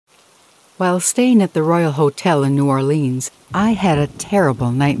While staying at the Royal Hotel in New Orleans, I had a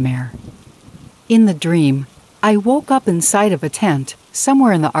terrible nightmare. In the dream, I woke up inside of a tent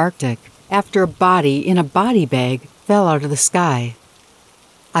somewhere in the Arctic after a body in a body bag fell out of the sky.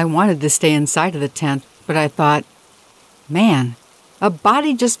 I wanted to stay inside of the tent, but I thought, man, a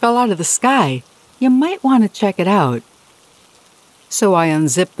body just fell out of the sky. You might want to check it out. So I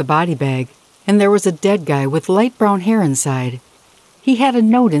unzipped the body bag, and there was a dead guy with light brown hair inside. He had a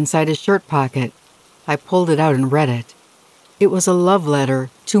note inside his shirt pocket. I pulled it out and read it. It was a love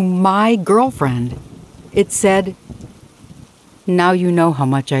letter to my girlfriend. It said, "Now you know how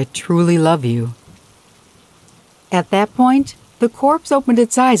much I truly love you." At that point, the corpse opened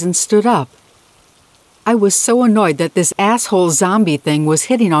its eyes and stood up. I was so annoyed that this asshole zombie thing was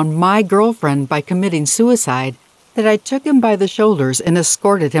hitting on my girlfriend by committing suicide that I took him by the shoulders and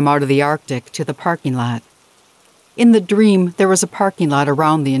escorted him out of the Arctic to the parking lot. In the dream, there was a parking lot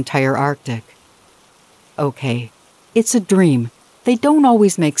around the entire Arctic. Okay, it's a dream. They don't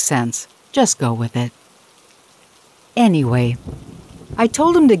always make sense. Just go with it. Anyway, I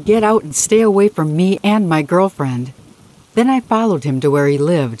told him to get out and stay away from me and my girlfriend. Then I followed him to where he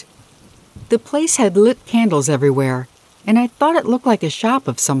lived. The place had lit candles everywhere, and I thought it looked like a shop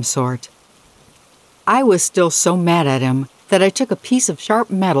of some sort. I was still so mad at him that I took a piece of sharp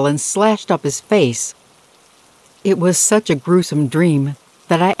metal and slashed up his face. It was such a gruesome dream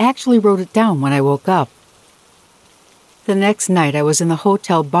that I actually wrote it down when I woke up. The next night I was in the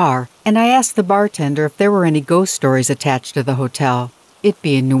hotel bar, and I asked the bartender if there were any ghost stories attached to the hotel, it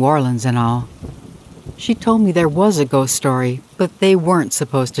being New Orleans and all. She told me there was a ghost story, but they weren't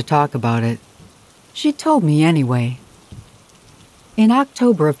supposed to talk about it. She told me anyway. In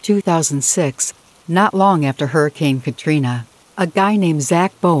October of 2006, not long after Hurricane Katrina, a guy named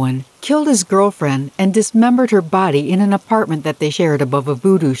Zach Bowen killed his girlfriend and dismembered her body in an apartment that they shared above a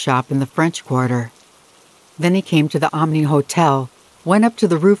voodoo shop in the French Quarter. Then he came to the Omni Hotel, went up to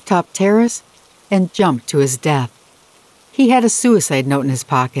the rooftop terrace, and jumped to his death. He had a suicide note in his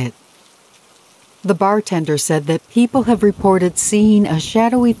pocket. The bartender said that people have reported seeing a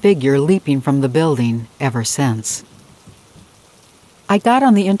shadowy figure leaping from the building ever since. I got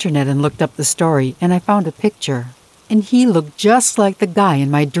on the internet and looked up the story, and I found a picture, and he looked just like the guy in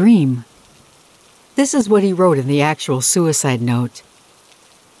my dream. This is what he wrote in the actual suicide note.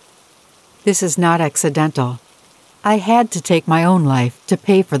 "This is not accidental. I had to take my own life to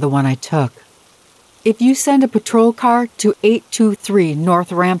pay for the one I took. If you send a patrol car to 823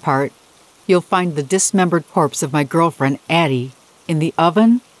 North Rampart, you'll find the dismembered corpse of my girlfriend, Addie, in the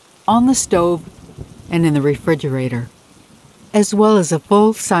oven, on the stove, and in the refrigerator, as well as a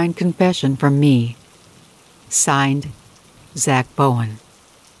full signed confession from me. Signed, Zach Bowen."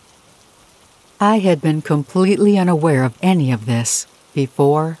 I had been completely unaware of any of this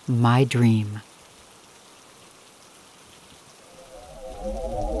before my dream.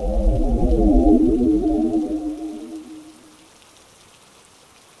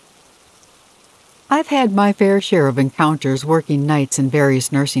 I've had my fair share of encounters working nights in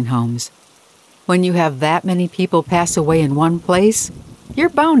various nursing homes. When you have that many people pass away in one place, you're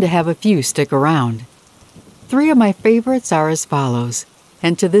bound to have a few stick around. 3 of my favorites are as follows,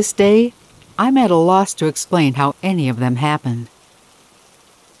 and to this day, I'm at a loss to explain how any of them happened.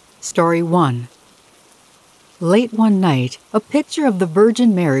 Story 1. Late one night, a picture of the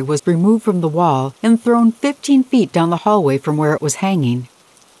Virgin Mary was removed from the wall and thrown 15 feet down the hallway from where it was hanging.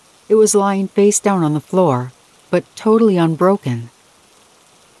 It was lying face down on the floor, but totally unbroken.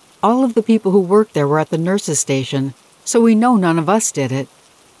 All of the people who worked there were at the nurses' station, so we know none of us did it.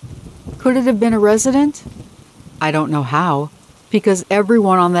 Could it have been a resident? I don't know how, because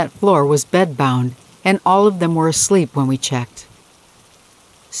everyone on that floor was bedbound, and all of them were asleep when we checked.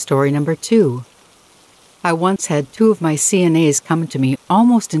 Story number 2. I once had 2 of my CNAs come to me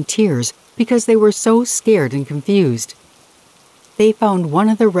almost in tears because they were so scared and confused. They found one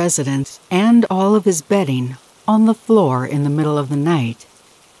of the residents and all of his bedding on the floor in the middle of the night.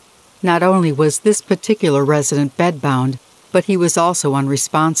 Not only was this particular resident bedbound, but he was also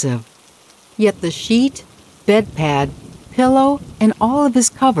unresponsive. Yet the sheet, bed pad, pillow, and all of his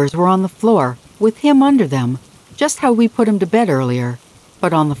covers were on the floor, with him under them, just how we put him to bed earlier,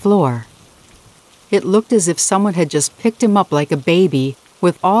 but on the floor. It looked as if someone had just picked him up like a baby,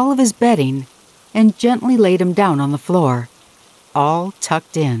 with all of his bedding, and gently laid him down on the floor, all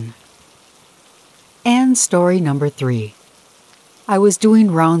tucked in. And story number 3. I was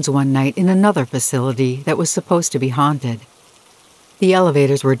doing rounds one night in another facility that was supposed to be haunted. The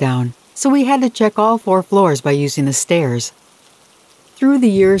elevators were down, so we had to check all 4 floors by using the stairs. Through the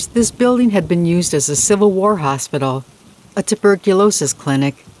years, this building had been used as a Civil War hospital, a tuberculosis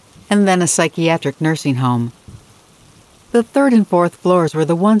clinic, and then a psychiatric nursing home. The third and fourth floors were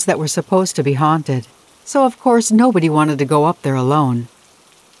the ones that were supposed to be haunted, so of course nobody wanted to go up there alone.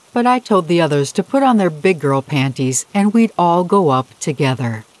 But I told the others to put on their big girl panties and we'd all go up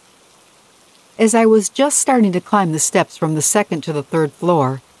together. As I was just starting to climb the steps from the second to the third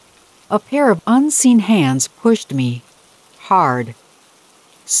floor, a pair of unseen hands pushed me. Hard.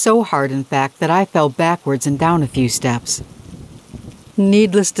 So hard, in fact, that I fell backwards and down a few steps.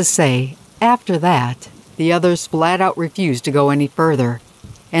 Needless to say, after that, the others flat out refused to go any further,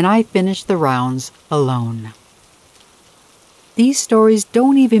 and I finished the rounds alone. These stories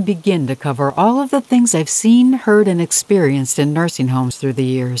don't even begin to cover all of the things I've seen, heard, and experienced in nursing homes through the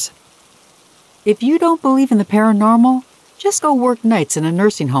years. If you don't believe in the paranormal, just go work nights in a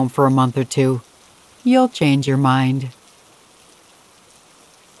nursing home for a month or two. You'll change your mind.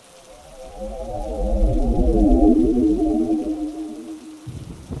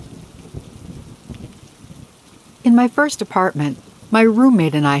 In my first apartment, my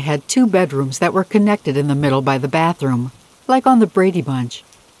roommate and I had 2 bedrooms that were connected in the middle by the bathroom, like on the Brady Bunch.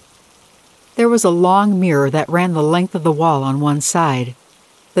 There was a long mirror that ran the length of the wall on one side.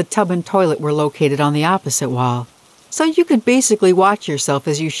 The tub and toilet were located on the opposite wall, so you could basically watch yourself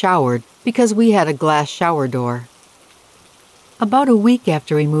as you showered because we had a glass shower door. About a week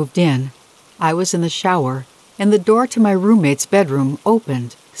after we moved in, I was in the shower and the door to my roommate's bedroom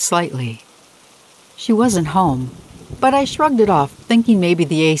opened slightly. She wasn't home, but I shrugged it off, thinking maybe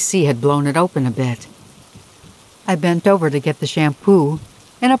the AC had blown it open a bit. I bent over to get the shampoo,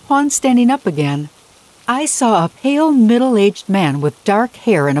 and upon standing up again, I saw a pale, middle-aged man with dark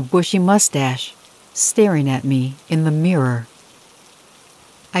hair and a bushy mustache, staring at me in the mirror.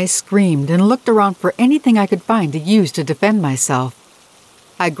 I screamed and looked around for anything I could find to use to defend myself.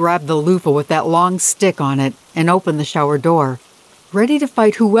 I grabbed the loofah with that long stick on it and opened the shower door, ready to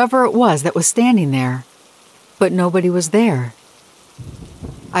fight whoever it was that was standing there. But nobody was there.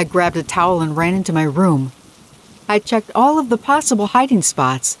 I grabbed a towel and ran into my room. I checked all of the possible hiding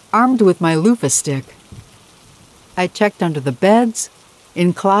spots, armed with my loofah stick. I checked under the beds,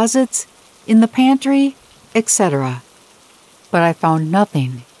 in closets, in the pantry, etc. But I found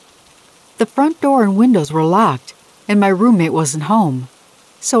nothing. The front door and windows were locked, and my roommate wasn't home,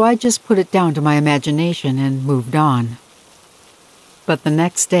 so I just put it down to my imagination and moved on. But the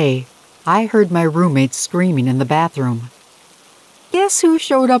next day, I heard my roommate screaming in the bathroom. Guess who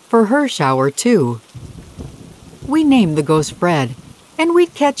showed up for her shower, too? We named the ghost Fred, and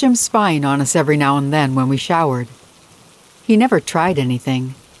we'd catch him spying on us every now and then when we showered. He never tried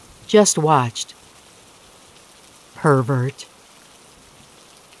anything, just watched. Pervert.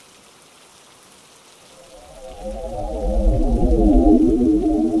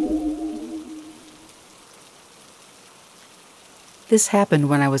 This happened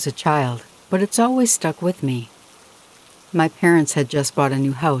when I was a child, but it's always stuck with me. My parents had just bought a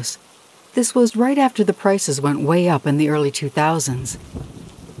new house. This was right after the prices went way up in the early 2000s.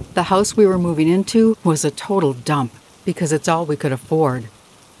 The house we were moving into was a total dump because it's all we could afford.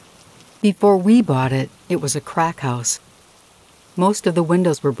 Before we bought it, it was a crack house. Most of the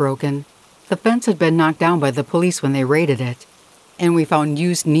windows were broken. The fence had been knocked down by the police when they raided it, and we found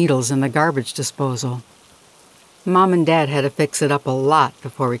used needles in the garbage disposal. Mom and Dad had to fix it up a lot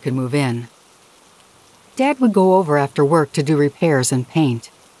before we could move in. Dad would go over after work to do repairs and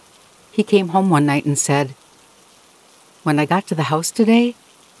paint. He came home one night and said, "When I got to the house today,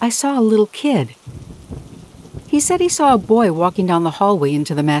 I saw a little kid." He said he saw a boy walking down the hallway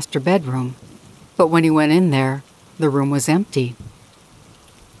into the master bedroom, but when he went in there, the room was empty.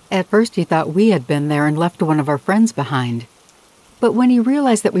 At first he thought we had been there and left one of our friends behind, but when he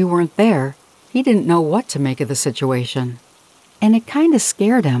realized that we weren't there, he didn't know what to make of the situation, and it kind of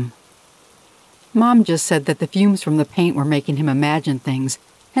scared him. Mom just said that the fumes from the paint were making him imagine things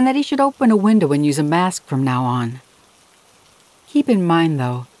and that he should open a window and use a mask from now on. Keep in mind,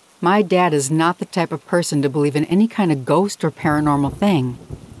 though, my dad is not the type of person to believe in any kind of ghost or paranormal thing,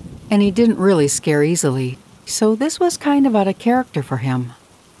 and he didn't really scare easily, so this was kind of out of character for him.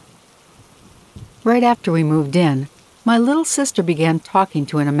 Right after we moved in, my little sister began talking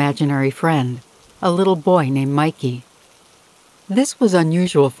to an imaginary friend, a little boy named Mikey. This was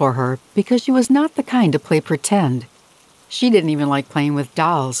unusual for her because she was not the kind to play pretend. She didn't even like playing with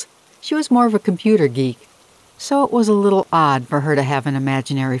dolls. She was more of a computer geek, so it was a little odd for her to have an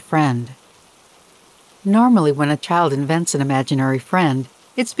imaginary friend. Normally, when a child invents an imaginary friend,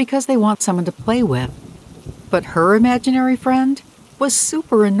 it's because they want someone to play with. But her imaginary friend was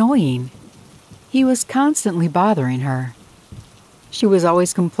super annoying. He was constantly bothering her. She was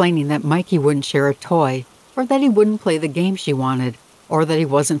always complaining that Mikey wouldn't share a toy, or that he wouldn't play the game she wanted, or that he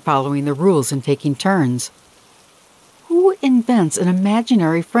wasn't following the rules and taking turns. Who invents an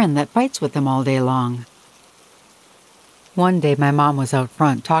imaginary friend that fights with them all day long? One day my mom was out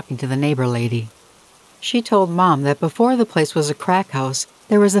front talking to the neighbor lady. She told Mom that before the place was a crack house,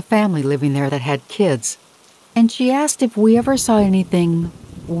 there was a family living there that had kids, and she asked if we ever saw anything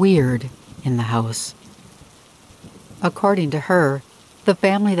weird in the house. According to her, the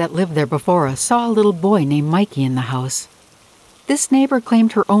family that lived there before us saw a little boy named Mikey in the house. This neighbor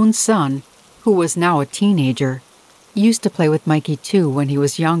claimed her own son, who was now a teenager, used to play with Mikey too when he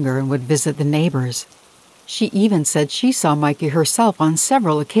was younger and would visit the neighbors. She even said she saw Mikey herself on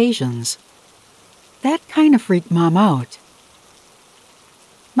several occasions. That kind of freaked Mom out.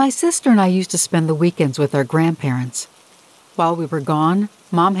 My sister and I used to spend the weekends with our grandparents. While we were gone,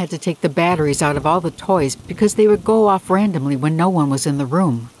 Mom had to take the batteries out of all the toys because they would go off randomly when no one was in the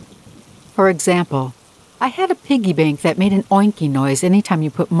room. For example, I had a piggy bank that made an oinky noise anytime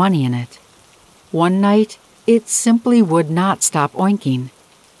you put money in it. One night, it simply would not stop oinking,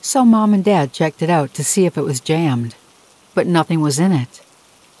 so Mom and Dad checked it out to see if it was jammed, but nothing was in it.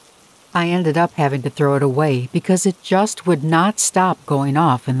 I ended up having to throw it away because it just would not stop going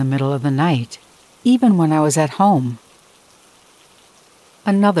off in the middle of the night, even when I was at home.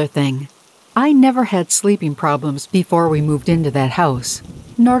 Another thing, I never had sleeping problems before we moved into that house,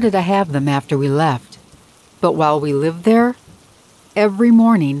 nor did I have them after we left. But while we lived there, every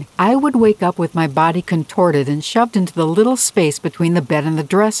morning I would wake up with my body contorted and shoved into the little space between the bed and the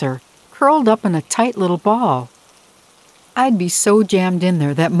dresser, curled up in a tight little ball. I'd be so jammed in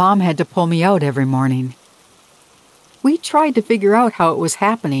there that Mom had to pull me out every morning. We tried to figure out how it was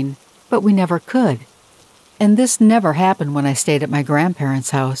happening, but we never could. And this never happened when I stayed at my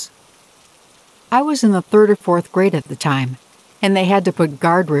grandparents' house. I was in the 3rd or 4th grade at the time, and they had to put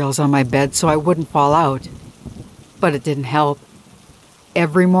guardrails on my bed so I wouldn't fall out. But it didn't help.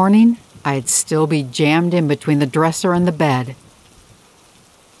 Every morning, I'd still be jammed in between the dresser and the bed.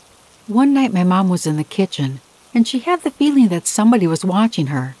 One night my mom was in the kitchen, and she had the feeling that somebody was watching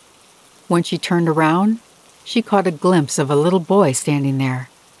her. When she turned around, she caught a glimpse of a little boy standing there.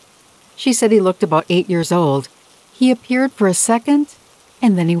 She said he looked about 8 years old. He appeared for a second,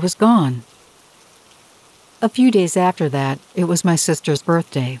 and then he was gone. A few days after that, it was my sister's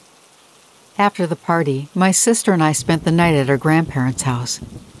birthday. After the party, my sister and I spent the night at our grandparents' house.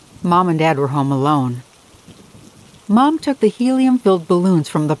 Mom and Dad were home alone. Mom took the helium-filled balloons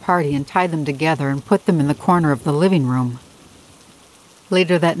from the party and tied them together and put them in the corner of the living room.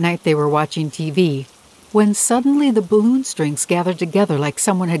 Later that night they were watching TV, when suddenly the balloon strings gathered together like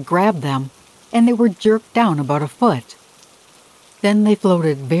someone had grabbed them, and they were jerked down about a foot. Then they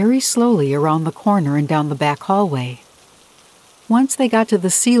floated very slowly around the corner and down the back hallway. Once they got to the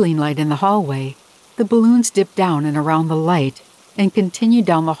ceiling light in the hallway, the balloons dipped down and around the light and continued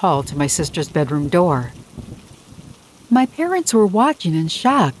down the hall to my sister's bedroom door. My parents were watching in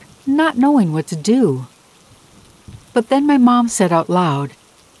shock, not knowing what to do. But then my mom said out loud,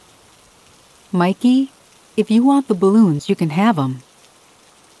 "Mikey, if you want the balloons, you can have them."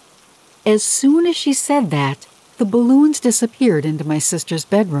 As soon as she said that, the balloons disappeared into my sister's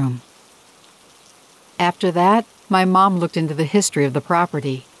bedroom. After that, my mom looked into the history of the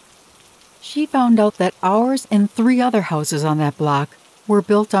property. She found out that ours and 3 other houses on that block were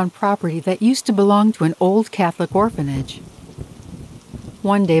built on property that used to belong to an old Catholic orphanage.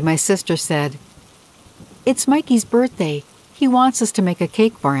 One day my sister said, "It's Mikey's birthday. He wants us to make a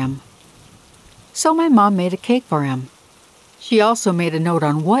cake for him." So my mom made a cake for him. She also made a note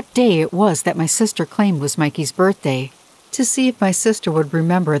on what day it was that my sister claimed was Mikey's birthday, to see if my sister would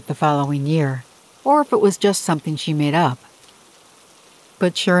remember it the following year, or if it was just something she made up.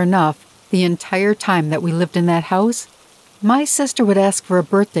 But sure enough, the entire time that we lived in that house, my sister would ask for a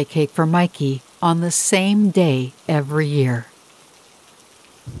birthday cake for Mikey on the same day every year.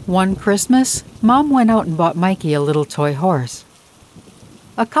 One Christmas, Mom went out and bought Mikey a little toy horse.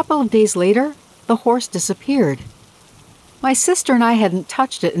 A couple of days later, the horse disappeared. My sister and I hadn't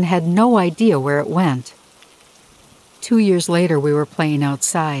touched it and had no idea where it went. 2 years later, we were playing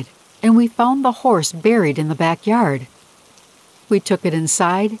outside, and we found the horse buried in the backyard. We took it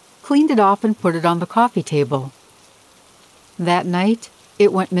inside, cleaned it off, and put it on the coffee table. That night,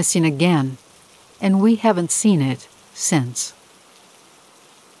 it went missing again, and we haven't seen it since.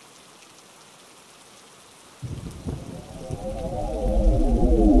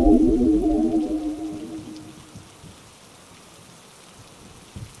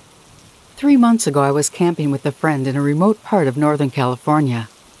 Three months ago, I was camping with a friend in a remote part of Northern California.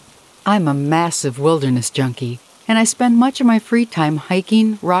 I'm a massive wilderness junkie, and I spend much of my free time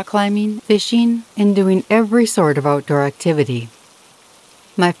hiking, rock climbing, fishing, and doing every sort of outdoor activity.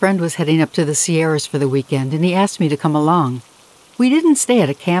 My friend was heading up to the Sierras for the weekend and he asked me to come along. We didn't stay at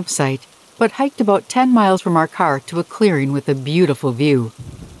a campsite, but hiked about 10 miles from our car to a clearing with a beautiful view.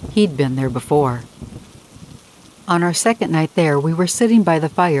 He'd been there before. On our second night there, we were sitting by the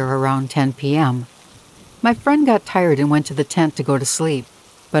fire around 10 p.m. My friend got tired and went to the tent to go to sleep,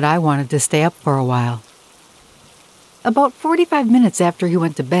 but I wanted to stay up for a while. About 45 minutes after he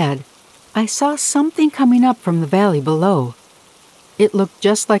went to bed, I saw something coming up from the valley below. It looked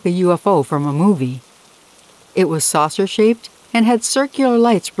just like a UFO from a movie. It was saucer-shaped and had circular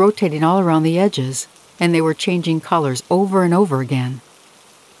lights rotating all around the edges, and they were changing colors over and over again.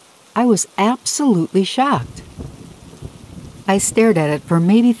 I was absolutely shocked. I stared at it for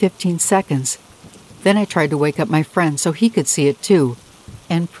maybe 15 seconds. Then I tried to wake up my friend so he could see it too,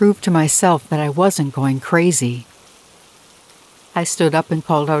 and prove to myself that I wasn't going crazy. I stood up and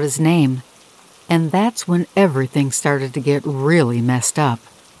called out his name, and that's when everything started to get really messed up.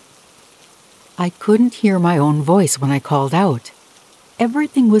 I couldn't hear my own voice when I called out.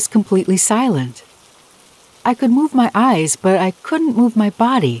 Everything was completely silent. I could move my eyes, but I couldn't move my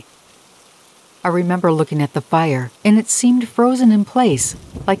body. I remember looking at the fire, and it seemed frozen in place,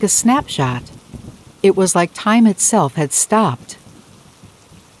 like a snapshot. It was like time itself had stopped.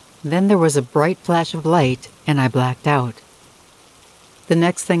 Then there was a bright flash of light, and I blacked out. The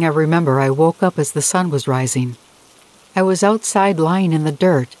next thing I remember, I woke up as the sun was rising. I was outside lying in the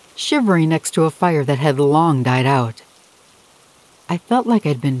dirt, shivering next to a fire that had long died out. I felt like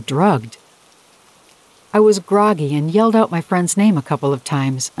I'd been drugged. I was groggy and yelled out my friend's name a couple of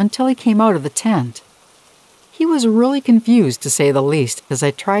times until he came out of the tent. He was really confused, to say the least, as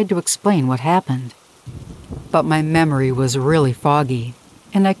I tried to explain what happened. But my memory was really foggy,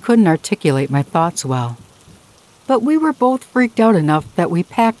 and I couldn't articulate my thoughts well. But we were both freaked out enough that we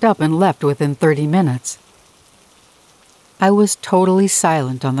packed up and left within 30 minutes. I was totally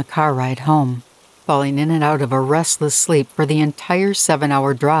silent on the car ride home, falling in and out of a restless sleep for the entire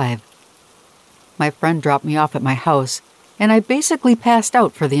 7-hour drive. My friend dropped me off at my house, and I basically passed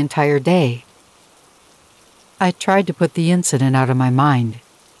out for the entire day. I tried to put the incident out of my mind.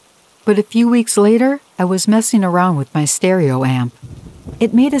 But a few weeks later, I was messing around with my stereo amp.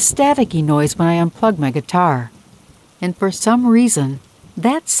 It made a staticky noise when I unplugged my guitar. And for some reason,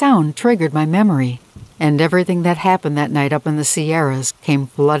 that sound triggered my memory, and everything that happened that night up in the Sierras came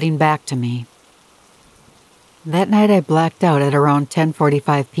flooding back to me. That night I blacked out at around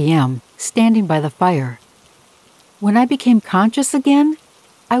 10:45 p.m., standing by the fire. When I became conscious again,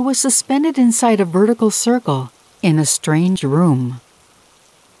 I was suspended inside a vertical circle in a strange room.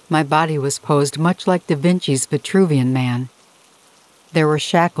 My body was posed much like Da Vinci's Vitruvian Man. There were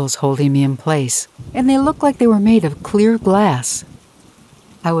shackles holding me in place, and they looked like they were made of clear glass.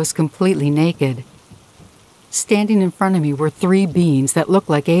 I was completely naked. Standing in front of me were 3 beings that looked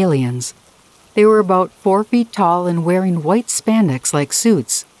like aliens. They were about 4 feet tall and wearing white spandex like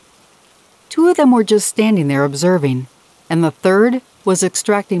suits. 2 of them were just standing there observing, and the third was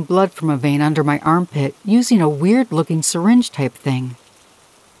extracting blood from a vein under my armpit using a weird-looking syringe-type thing.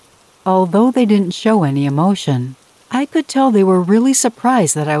 Although they didn't show any emotion, I could tell they were really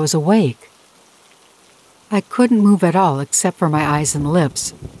surprised that I was awake. I couldn't move at all except for my eyes and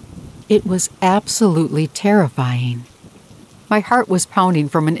lips. It was absolutely terrifying. My heart was pounding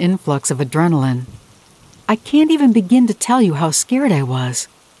from an influx of adrenaline. I can't even begin to tell you how scared I was.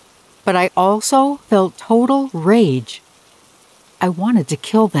 But I also felt total rage. I wanted to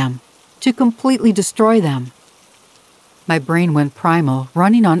kill them, to completely destroy them. My brain went primal,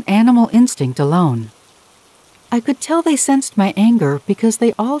 running on animal instinct alone. I could tell they sensed my anger because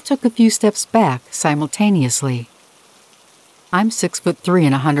they all took a few steps back simultaneously. I'm 6'3"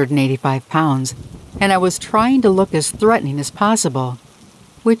 and 185 pounds, and I was trying to look as threatening as possible,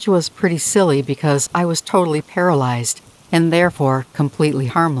 which was pretty silly because I was totally paralyzed and therefore completely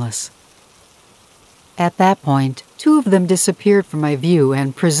harmless. At that point, 2 of them disappeared from my view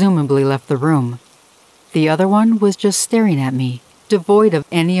and presumably left the room. The other one was just staring at me, devoid of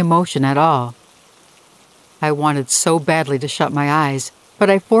any emotion at all. I wanted so badly to shut my eyes, but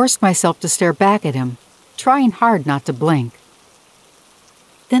I forced myself to stare back at him, trying hard not to blink.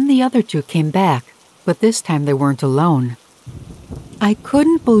 Then the other 2 came back, but this time they weren't alone. I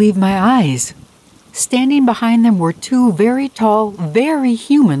couldn't believe my eyes. Standing behind them were 2 very tall, very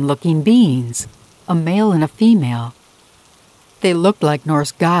human-looking beings, a male and a female. They looked like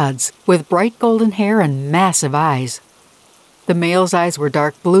Norse gods, with bright golden hair and massive eyes. The male's eyes were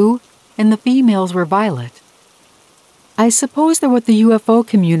dark blue, and the female's were violet. I suppose they're what the UFO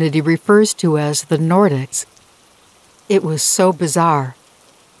community refers to as the Nordics. It was so bizarre.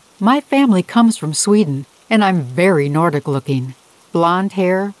 My family comes from Sweden, and I'm very Nordic-looking. blonde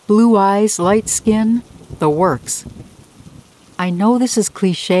hair, blue eyes, light skin, the works. I know this is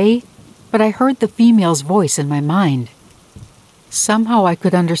cliché, but I heard the female's voice in my mind. Somehow I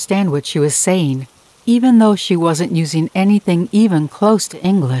could understand what she was saying, even though she wasn't using anything even close to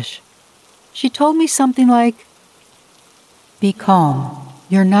English. She told me something like, "Be calm,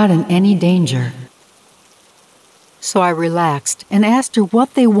 you're not in any danger." So I relaxed and asked her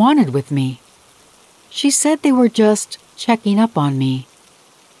what they wanted with me. She said they were just checking up on me.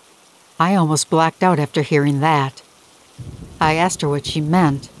 I almost blacked out after hearing that. I asked her what she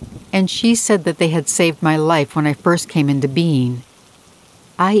meant, and she said that they had saved my life when I first came into being.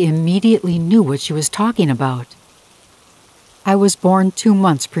 I immediately knew what she was talking about. I was born 2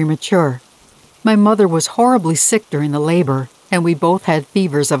 months premature. My mother was horribly sick during the labor, and we both had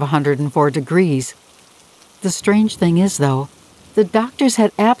fevers of 104 degrees. The strange thing is, though, the doctors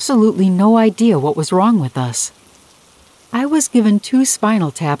had absolutely no idea what was wrong with us. I was given 2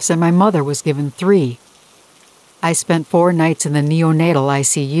 spinal taps and my mother was given 3. I spent 4 nights in the neonatal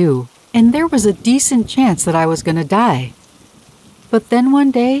ICU, and there was a decent chance that I was going to die. But then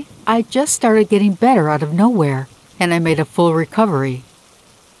one day, I just started getting better out of nowhere, and I made a full recovery.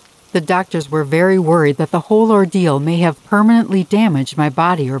 The doctors were very worried that the whole ordeal may have permanently damaged my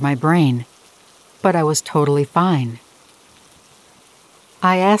body or my brain, but I was totally fine.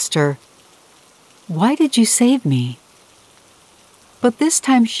 I asked her, "Why did you save me?" But this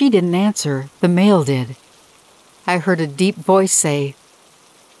time she didn't answer, the male did. I heard a deep voice say,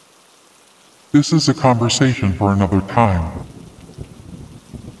 "This is a conversation for another time."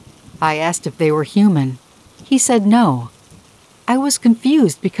 I asked if they were human. He said no. I was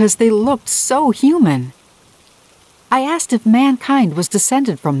confused because they looked so human. I asked if mankind was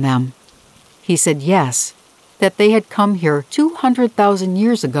descended from them. He said yes, that they had come here 200,000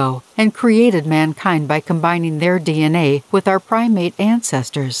 years ago and created mankind by combining their DNA with our primate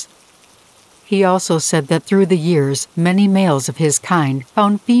ancestors. He also said that through the years, many males of his kind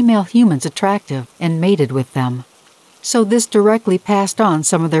found female humans attractive and mated with them. So this directly passed on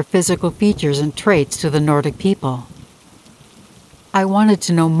some of their physical features and traits to the Nordic people. I wanted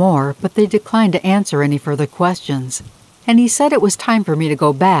to know more, but they declined to answer any further questions, and he said it was time for me to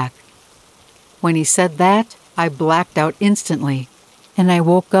go back. When he said that, I blacked out instantly, and I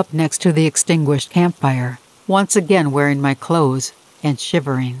woke up next to the extinguished campfire, once again wearing my clothes and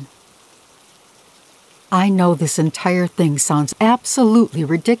shivering. I know this entire thing sounds absolutely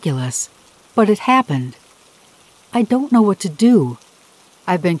ridiculous, but it happened. I don't know what to do.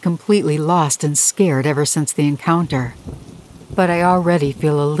 I've been completely lost and scared ever since the encounter, but I already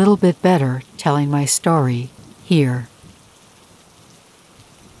feel a little bit better telling my story here.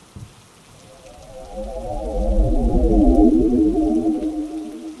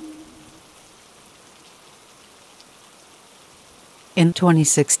 In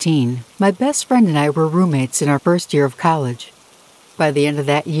 2016, my best friend and I were roommates in our first year of college. By the end of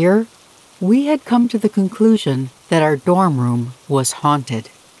that year, we had come to the conclusion that our dorm room was haunted.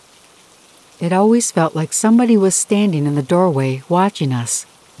 It always felt like somebody was standing in the doorway watching us.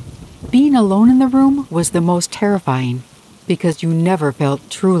 Being alone in the room was the most terrifying because you never felt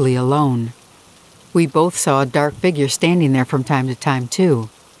truly alone. We both saw a dark figure standing there from time to time too,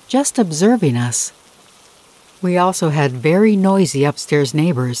 just observing us. We also had very noisy upstairs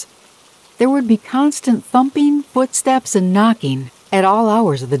neighbors. There would be constant thumping, footsteps, and knocking at all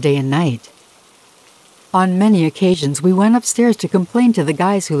hours of the day and night. On many occasions, we went upstairs to complain to the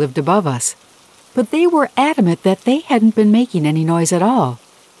guys who lived above us, but they were adamant that they hadn't been making any noise at all,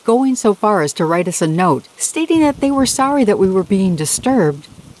 going so far as to write us a note stating that they were sorry that we were being disturbed,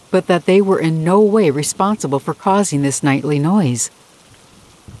 but that they were in no way responsible for causing this nightly noise.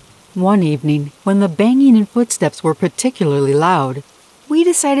 One evening, when the banging and footsteps were particularly loud, we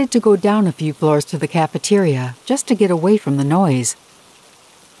decided to go down a few floors to the cafeteria just to get away from the noise.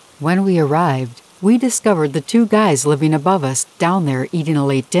 When we arrived, we discovered the 2 guys living above us down there eating a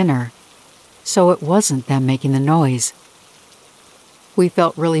late dinner, so it wasn't them making the noise. We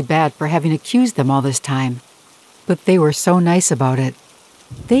felt really bad for having accused them all this time, but they were so nice about it.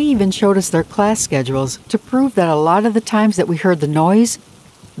 They even showed us their class schedules to prove that a lot of the times that we heard the noise,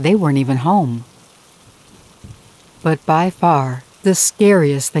 they weren't even home. But by far, the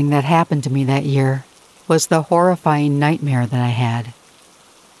scariest thing that happened to me that year was the horrifying nightmare that I had.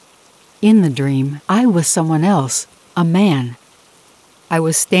 In the dream, I was someone else, a man. I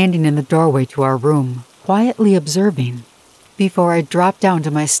was standing in the doorway to our room, quietly observing, before I dropped down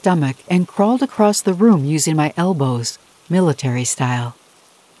to my stomach and crawled across the room using my elbows, military style.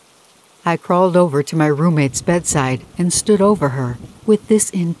 I crawled over to my roommate's bedside and stood over her with this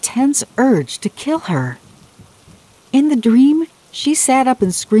intense urge to kill her. In the dream, She sat up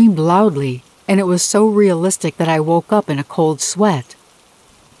and screamed loudly, and it was so realistic that I woke up in a cold sweat.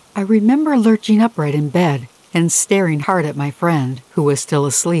 I remember lurching upright in bed and staring hard at my friend, who was still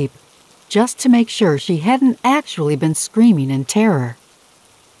asleep, just to make sure she hadn't actually been screaming in terror.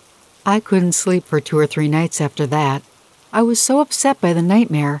 I couldn't sleep for 2 or 3 nights after that. I was so upset by the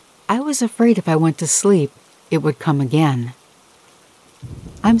nightmare, I was afraid if I went to sleep, it would come again.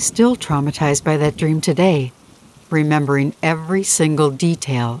 I'm still traumatized by that dream today, remembering every single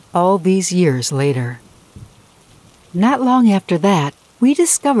detail all these years later. Not long after that, we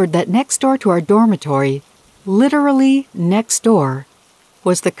discovered that next door to our dormitory, literally next door,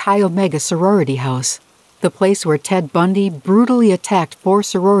 was the Chi Omega sorority house, the place where Ted Bundy brutally attacked 4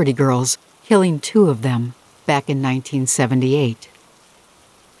 sorority girls, killing 2 of them, back in 1978.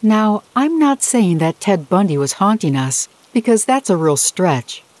 Now, I'm not saying that Ted Bundy was haunting us, because that's a real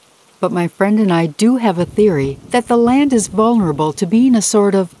stretch. But my friend and I do have a theory that the land is vulnerable to being a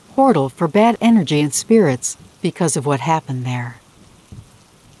sort of portal for bad energy and spirits because of what happened there.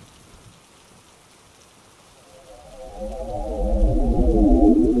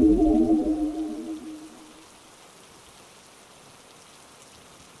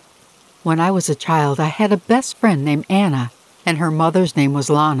 When I was a child, I had a best friend named Anna, and her mother's name was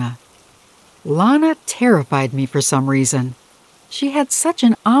Lana. Lana terrified me for some reason. She had such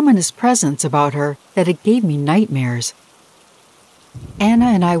an ominous presence about her that it gave me nightmares. Anna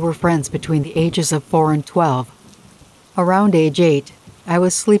and I were friends between the ages of 4 and 12. Around age 8, I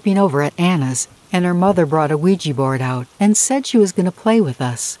was sleeping over at Anna's, and her mother brought a Ouija board out and said she was going to play with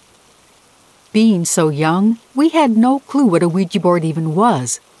us. Being so young, we had no clue what a Ouija board even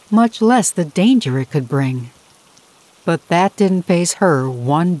was, much less the danger it could bring. But that didn't faze her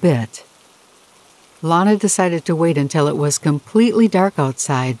one bit. Lana decided to wait until it was completely dark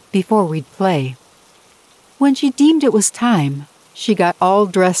outside before we'd play. When she deemed it was time, she got all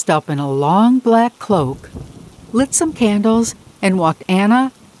dressed up in a long black cloak, lit some candles, and walked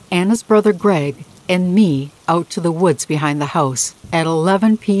Anna, Anna's brother Greg, and me out to the woods behind the house at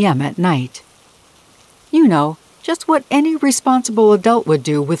 11 p.m. at night. You know, just what any responsible adult would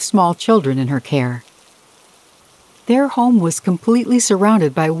do with small children in her care. Their home was completely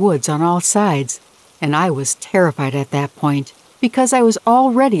surrounded by woods on all sides, and I was terrified at that point because I was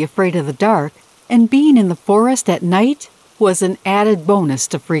already afraid of the dark, and being in the forest at night was an added bonus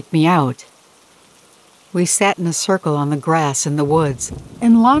to freak me out. We sat in a circle on the grass in the woods,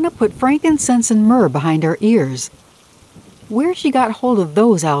 and Lana put frankincense and myrrh behind our ears. Where she got hold of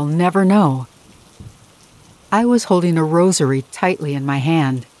those I'll never know. I was holding a rosary tightly in my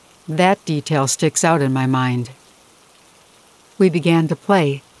hand. That detail sticks out in my mind. We began to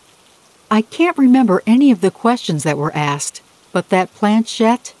play. I can't remember any of the questions that were asked, but that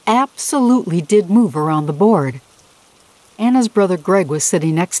planchette absolutely did move around the board. Anna's brother Greg was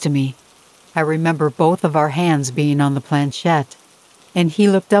sitting next to me. I remember both of our hands being on the planchette, and he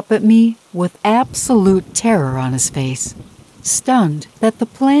looked up at me with absolute terror on his face, stunned that the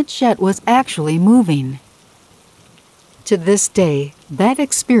planchette was actually moving. To this day, that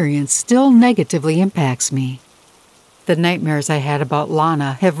experience still negatively impacts me. The nightmares I had about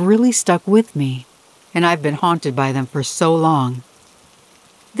Lana have really stuck with me, and I've been haunted by them for so long.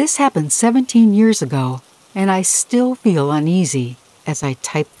 This happened 17 years ago, and I still feel uneasy as I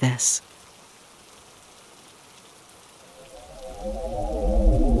type this.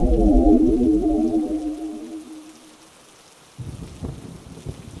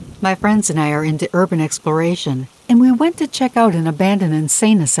 My friends and I are into urban exploration, and we went to check out an abandoned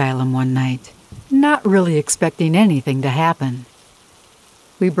insane asylum one night, not really expecting anything to happen.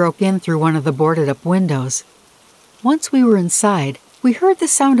 We broke in through one of the boarded-up windows. Once we were inside, we heard the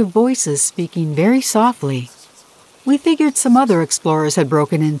sound of voices speaking very softly. We figured some other explorers had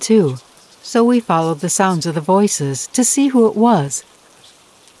broken in too, so we followed the sounds of the voices to see who it was.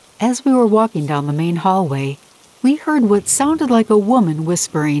 As we were walking down the main hallway, we heard what sounded like a woman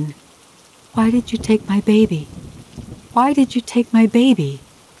whispering, "Why did you take my baby? Why did you take my baby?"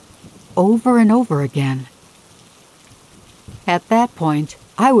 over and over again. At that point,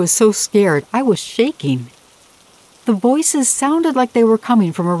 I was so scared I was shaking. The voices sounded like they were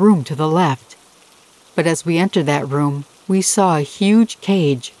coming from a room to the left. But as we entered that room, we saw a huge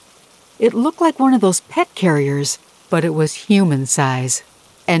cage. It looked like one of those pet carriers, but it was human size,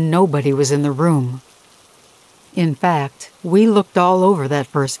 and nobody was in the room. In fact, we looked all over that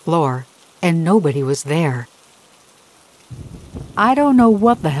first floor, and nobody was there. I don't know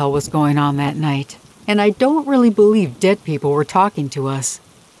what the hell was going on that night, and I don't really believe dead people were talking to us.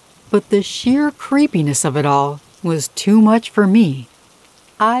 But the sheer creepiness of it all was too much for me.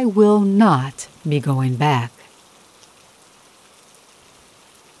 I will not be going back.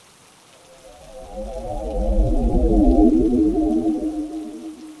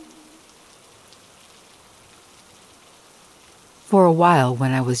 For a while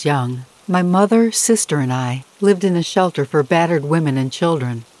when I was young, my mother, sister, and I lived in a shelter for battered women and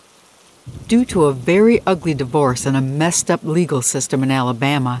children. Due to a very ugly divorce and a messed-up legal system in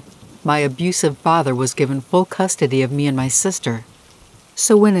Alabama, my abusive father was given full custody of me and my sister.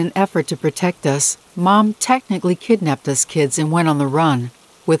 So in an effort to protect us, Mom technically kidnapped us kids and went on the run,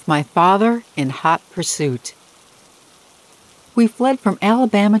 with my father in hot pursuit. We fled from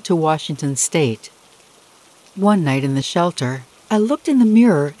Alabama to Washington State. One night in the shelter, I looked in the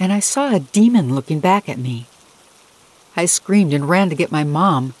mirror and I saw a demon looking back at me. I screamed and ran to get my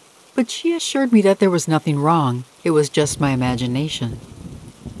mom, but she assured me that there was nothing wrong, it was just my imagination.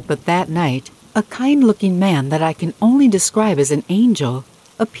 But that night, a kind-looking man that I can only describe as an angel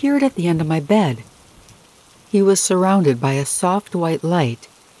appeared at the end of my bed. He was surrounded by a soft white light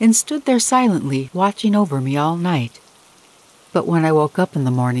and stood there silently watching over me all night. But when I woke up in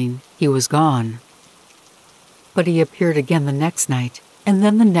the morning, he was gone. But he appeared again the next night, and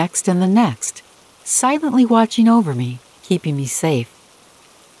then the next and the next, silently watching over me, keeping me safe.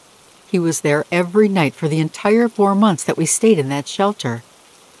 He was there every night for the entire 4 months that we stayed in that shelter.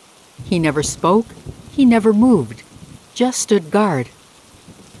 He never spoke, he never moved, just stood guard.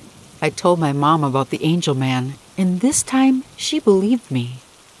 I told my mom about the angel man, and this time she believed me.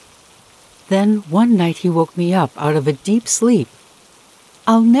 Then one night he woke me up out of a deep sleep.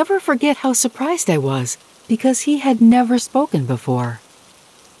 I'll never forget how surprised I was, because he had never spoken before.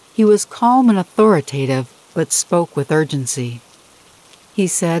 He was calm and authoritative, but spoke with urgency. He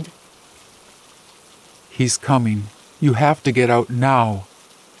said, "He's coming. You have to get out now."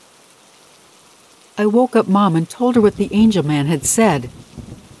 I woke up Mom and told her what the angel man had said.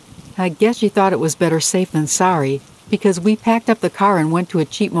 I guess she thought it was better safe than sorry, because we packed up the car and went to a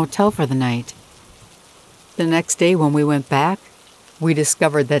cheap motel for the night. The next day when we went back, we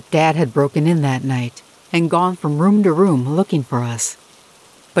discovered that Dad had broken in that night and gone from room to room looking for us.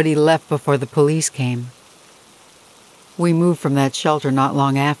 But he left before the police came. We moved from that shelter not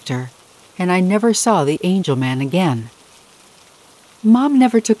long after, and I never saw the angel man again. Mom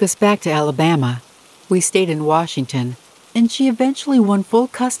never took us back to Alabama. We stayed in Washington, and she eventually won full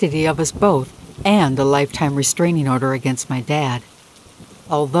custody of us both and a lifetime restraining order against my dad.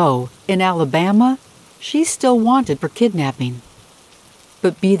 Although, in Alabama, she's still wanted for kidnapping.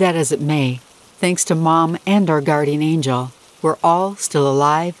 But be that as it may, thanks to Mom and our guardian angel, we're all still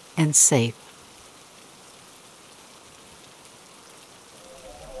alive and safe.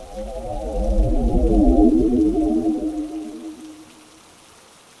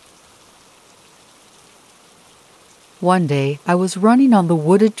 One day, I was running on the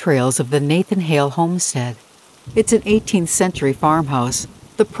wooded trails of the Nathan Hale homestead. It's an 18th century farmhouse,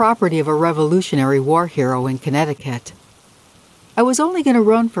 the property of a Revolutionary War hero in Connecticut. I was only going to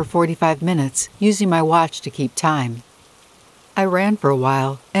run for 45 minutes, using my watch to keep time. I ran for a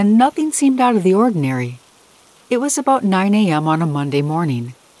while, and nothing seemed out of the ordinary. It was about 9 a.m. on a Monday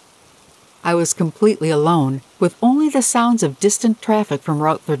morning. I was completely alone, with only the sounds of distant traffic from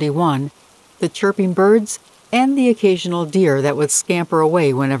Route 31, the chirping birds, and the occasional deer that would scamper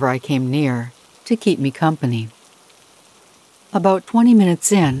away whenever I came near, to keep me company. About 20 minutes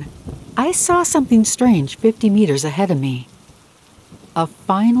in, I saw something strange 50 meters ahead of me. A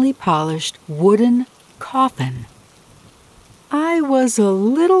finely polished wooden coffin. I was a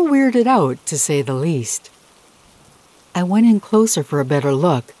little weirded out, to say the least. I went in closer for a better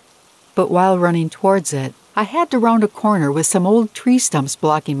look, but while running towards it, I had to round a corner with some old tree stumps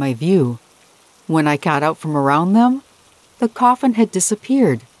blocking my view. When I got out from around them, the coffin had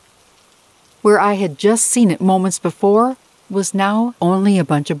disappeared. Where I had just seen it moments before was now only a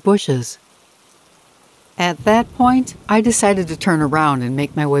bunch of bushes. At that point, I decided to turn around and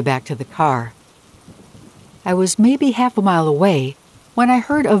make my way back to the car. I was maybe half a mile away when I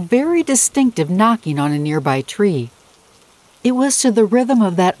heard a very distinctive knocking on a nearby tree. It was to the rhythm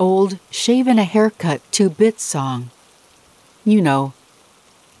of that old Shavin' a Haircut 2-bit song. You know,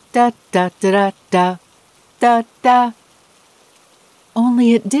 da-da-da-da-da, da-da.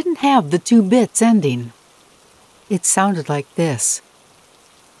 Only it didn't have the 2 bits ending. It sounded like this.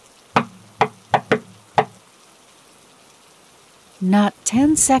 Not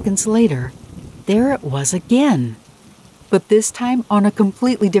 10 seconds later, there it was again. But this time on a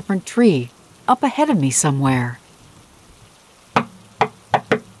completely different tree, up ahead of me somewhere.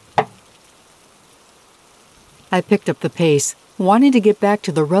 I picked up the pace, wanting to get back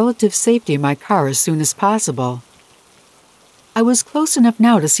to the relative safety of my car as soon as possible. I was close enough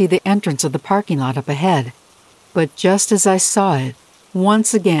now to see the entrance of the parking lot up ahead, but just as I saw it,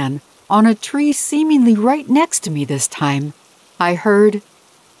 once again, on a tree seemingly right next to me this time, I heard...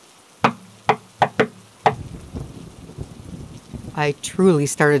 I truly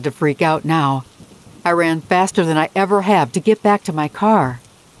started to freak out now. I ran faster than I ever have to get back to my car.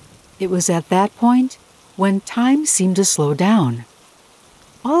 It was at that point when time seemed to slow down.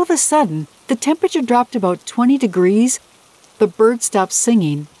 All of a sudden, the temperature dropped about 20 degrees, the birds stopped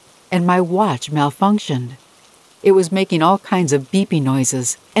singing, and my watch malfunctioned. It was making all kinds of beeping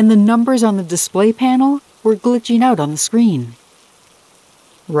noises, and the numbers on the display panel were glitching out on the screen.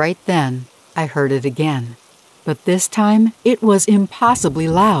 Right then, I heard it again, but this time it was impossibly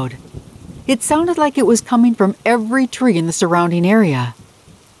loud. It sounded like it was coming from every tree in the surrounding area.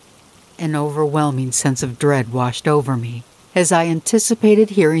 An overwhelming sense of dread washed over me as I anticipated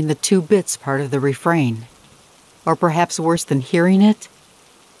hearing the 2 bits part of the refrain. Or perhaps worse than hearing it,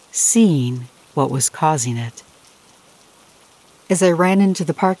 seeing what was causing it. As I ran into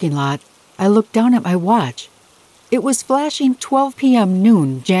the parking lot, I looked down at my watch. It was flashing 12 p.m.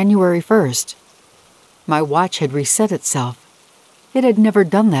 noon, January 1st. My watch had reset itself. It had never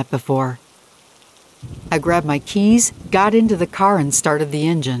done that before. I grabbed my keys, got into the car, and started the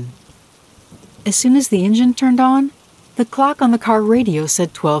engine. As soon as the engine turned on, the clock on the car radio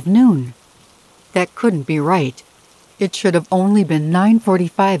said 12 noon. That couldn't be right. It should have only been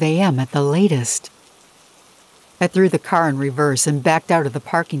 9:45 a.m. at the latest. I threw the car in reverse and backed out of the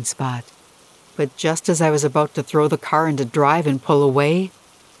parking spot. But just as I was about to throw the car into drive and pull away,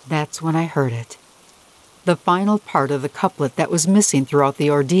 that's when I heard it. The final part of the couplet that was missing throughout the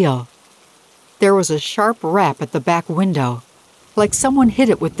ordeal. There was a sharp rap at the back window, like someone hit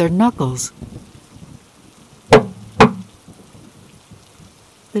it with their knuckles.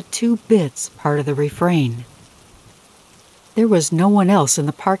 The 2 bits part of the refrain. There was no one else in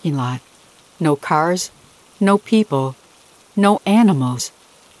the parking lot. No cars, no people, no animals,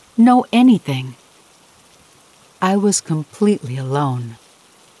 no anything. I was completely alone.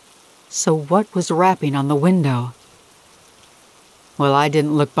 So what was rapping on the window? Well, I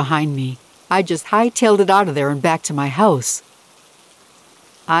didn't look behind me. I just hightailed it out of there and back to my house.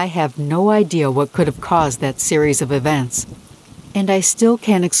 I have no idea what could have caused that series of events, and I still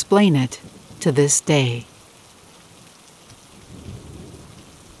can't explain it to this day.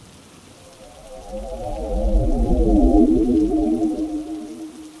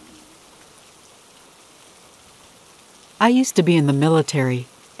 I used to be in the military,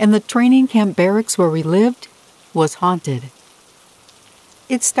 and the training camp barracks where we lived was haunted.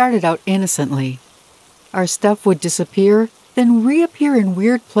 It started out innocently. Our stuff would disappear, then reappear in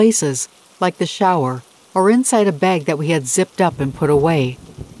weird places, like the shower, or inside a bag that we had zipped up and put away.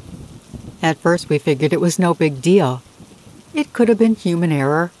 At first we figured it was no big deal. It could have been human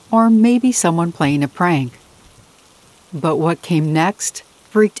error, or maybe someone playing a prank. But what came next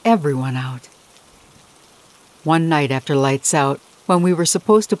freaked everyone out. One night after lights out, when we were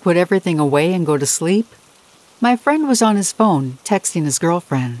supposed to put everything away and go to sleep, my friend was on his phone texting his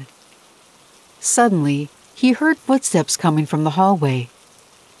girlfriend. Suddenly, he heard footsteps coming from the hallway.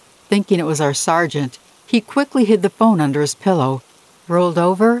 Thinking it was our sergeant, he quickly hid the phone under his pillow, rolled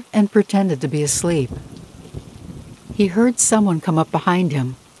over, and pretended to be asleep. He heard someone come up behind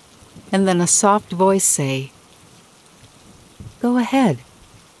him, and then a soft voice say, "Go ahead,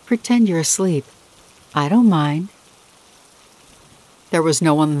 pretend you're asleep. I don't mind." There was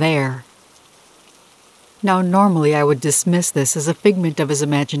no one there. Now, normally I would dismiss this as a figment of his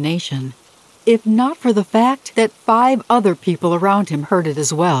imagination, if not for the fact that 5 other people around him heard it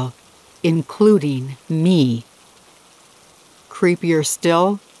as well, including me. Creepier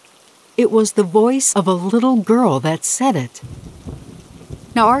still, it was the voice of a little girl that said it.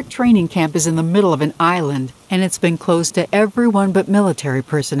 Now, our training camp is in the middle of an island, and it's been closed to everyone but military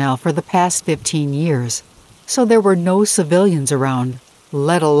personnel for the past 15 years, so there were no civilians around,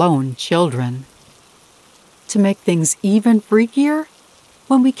 let alone children. To make things even freakier,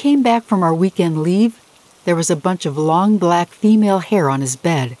 when we came back from our weekend leave, there was a bunch of long black female hair on his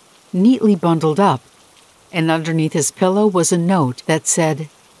bed, neatly bundled up, and underneath his pillow was a note that said,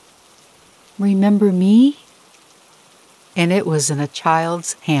 "Remember me?" And it was in a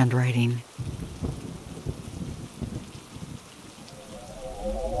child's handwriting.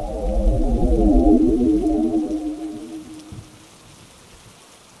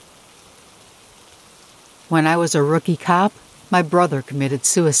 When I was a rookie cop, my brother committed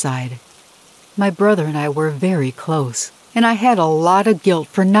suicide. My brother and I were very close, and I had a lot of guilt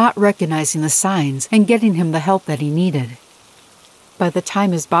for not recognizing the signs and getting him the help that he needed. By the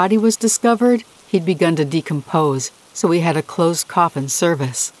time his body was discovered, he'd begun to decompose, so we had a closed coffin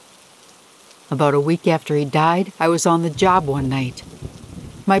service. About a week after he died, I was on the job one night.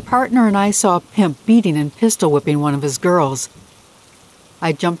 my partner and I saw a pimp beating and pistol whipping one of his girls.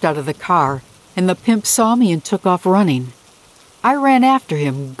 I jumped out of the car, and the pimp saw me and took off running. I ran after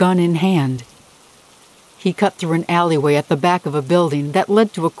him, gun in hand. He cut through an alleyway at the back of a building that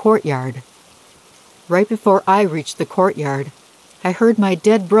led to a courtyard. Right before I reached the courtyard, I heard my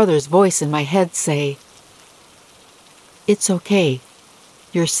dead brother's voice in my head say, "It's okay.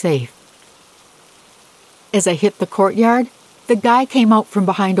 You're safe." As I hit the courtyard, the guy came out from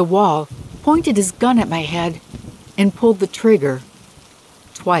behind a wall, pointed his gun at my head, and pulled the trigger.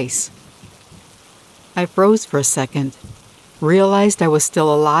 Twice. I froze for a second, realized I was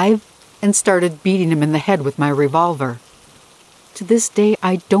still alive, and started beating him in the head with my revolver. To this day,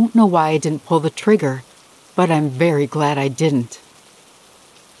 I don't know why I didn't pull the trigger, but I'm very glad I didn't.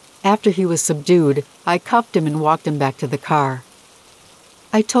 After he was subdued, I cuffed him and walked him back to the car.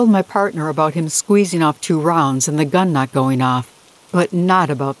 I told my partner about him squeezing off 2 rounds and the gun not going off, but not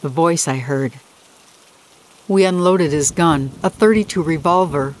about the voice I heard. We unloaded his gun, a .32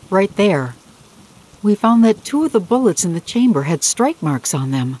 revolver, right there. We found that 2 of the bullets in the chamber had strike marks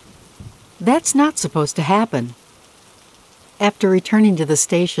on them. That's not supposed to happen. After returning to the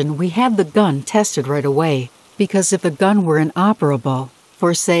station, we had the gun tested right away, because if the gun were inoperable,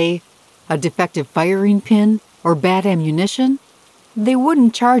 for say, a defective firing pin or bad ammunition, they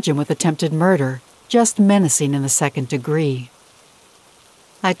wouldn't charge him with attempted murder, just menacing in the 2nd degree.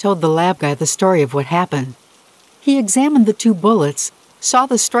 I told the lab guy the story of what happened. He examined the 2 bullets, saw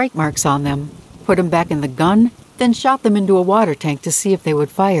the strike marks on them, put them back in the gun, then shot them into a water tank to see if they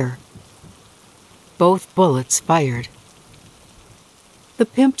would fire. Both bullets fired. The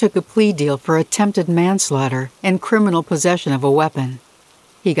pimp took a plea deal for attempted manslaughter and criminal possession of a weapon.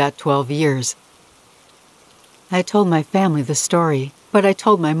 He got 12 years. I told my family the story, but I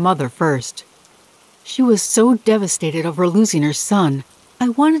told my mother first. She was so devastated over losing her son, I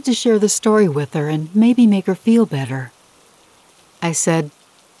wanted to share the story with her and maybe make her feel better. I said,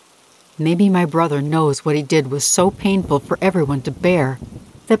 maybe my brother knows what he did was so painful for everyone to bear,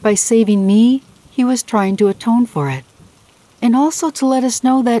 that by saving me, he was trying to atone for it. And also to let us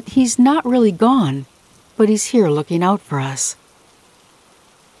know that he's not really gone, but he's here looking out for us.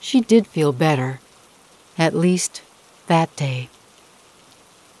 She did feel better, at least that day.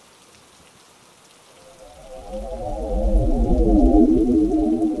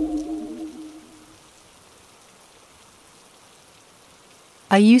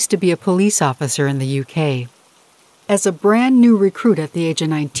 I used to be a police officer in the UK. As a brand new recruit at the age of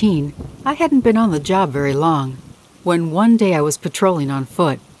 19, I hadn't been on the job very long, when one day I was patrolling on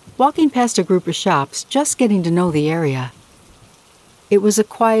foot, walking past a group of shops, just getting to know the area. It was a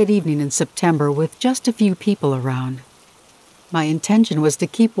quiet evening in September with just a few people around. My intention was to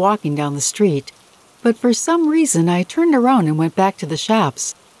keep walking down the street, but for some reason I turned around and went back to the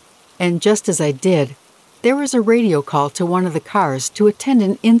shops. And just as I did, there was a radio call to one of the cars to attend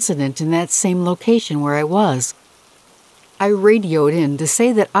an incident in that same location where I was. I radioed in to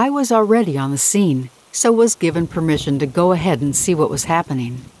say that I was already on the scene, so was given permission to go ahead and see what was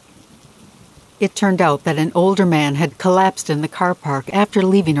happening. It turned out that an older man had collapsed in the car park after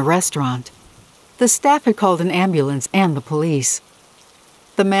leaving a restaurant. The staff had called an ambulance and the police.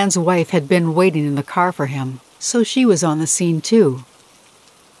 The man's wife had been waiting in the car for him, so she was on the scene too.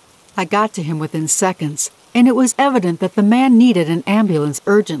 I got to him within seconds, and it was evident that the man needed an ambulance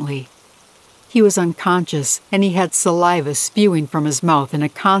urgently. He was unconscious, and he had saliva spewing from his mouth in a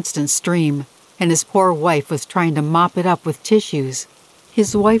constant stream, and his poor wife was trying to mop it up with tissues.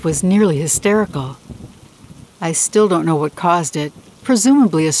 His wife was nearly hysterical. I still don't know what caused it,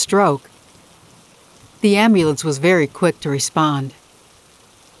 presumably a stroke. The ambulance was very quick to respond.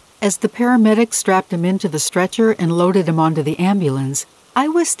 As the paramedics strapped him into the stretcher and loaded him onto the ambulance, I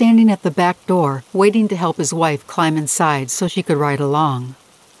was standing at the back door, waiting to help his wife climb inside so she could ride along.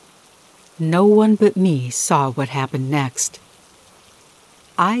 No one but me saw what happened next.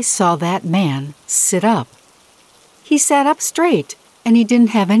 I saw that man sit up. He sat up straight, and he didn't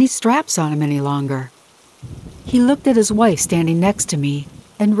have any straps on him any longer. He looked at his wife standing next to me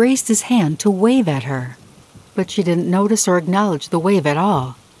and raised his hand to wave at her, but she didn't notice or acknowledge the wave at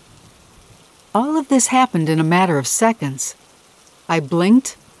all. All of this happened in a matter of seconds. I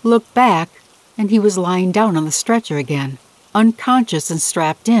blinked, looked back, and he was lying down on the stretcher again, unconscious and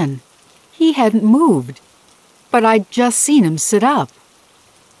strapped in. He hadn't moved, but I'd just seen him sit up.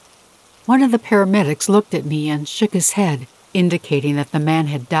 One of the paramedics looked at me and shook his head, indicating that the man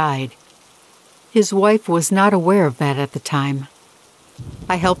had died. His wife was not aware of that at the time.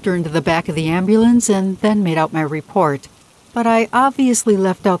 I helped her into the back of the ambulance and then made out my report, but I obviously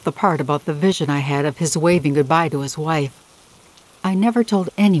left out the part about the vision I had of his waving goodbye to his wife. I never told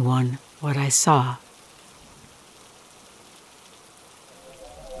anyone what I saw.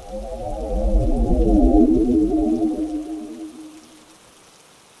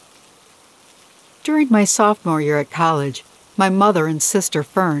 During my sophomore year at college, my mother and sister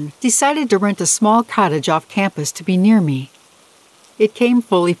Fern decided to rent a small cottage off campus to be near me. It came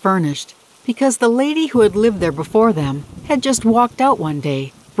fully furnished because the lady who had lived there before them had just walked out one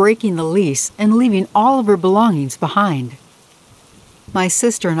day, breaking the lease and leaving all of her belongings behind. My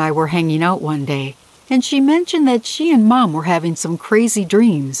sister and I were hanging out one day, and she mentioned that she and Mom were having some crazy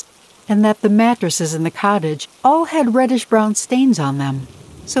dreams, and that the mattresses in the cottage all had reddish-brown stains on them.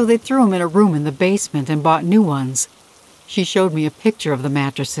 So they threw them in a room in the basement and bought new ones. She showed me a picture of the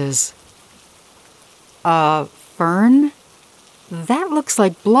mattresses. Fern? That looks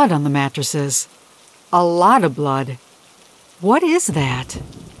like blood on the mattresses. A lot of blood. What is that?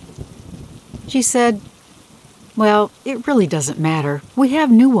 She said, well, it really doesn't matter. We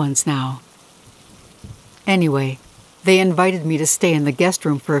have new ones now. Anyway, they invited me to stay in the guest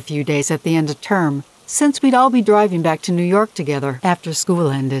room for a few days at the end of term, since we'd all be driving back to New York together after school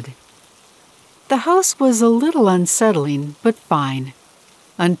ended. The house was a little unsettling, but fine,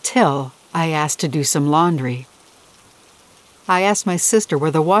 until I asked to do some laundry. I asked my sister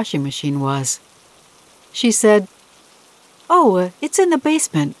where the washing machine was. She said, "Oh, it's in the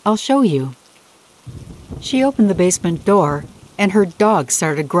basement. I'll show you." She opened the basement door, and her dog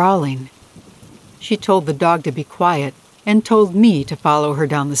started growling. She told the dog to be quiet and told me to follow her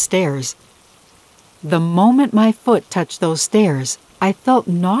down the stairs. The moment my foot touched those stairs, I felt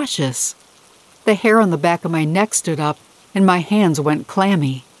nauseous. The hair on the back of my neck stood up, and my hands went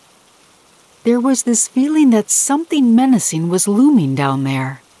clammy. There was this feeling that something menacing was looming down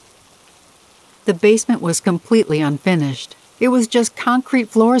there. The basement was completely unfinished. It was just concrete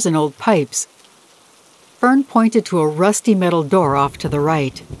floors and old pipes. Fern pointed to a rusty metal door off to the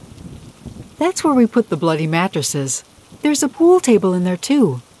right. "That's where we put the bloody mattresses. There's a pool table in there,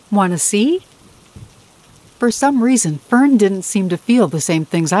 too. Want to see?" For some reason, Fern didn't seem to feel the same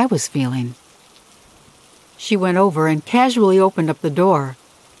things I was feeling. She went over and casually opened up the door.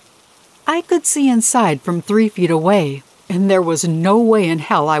 I could see inside from 3 feet away, and there was no way in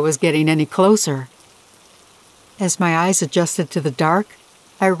hell I was getting any closer. As my eyes adjusted to the dark,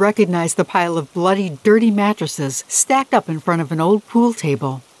 I recognized the pile of bloody, dirty mattresses stacked up in front of an old pool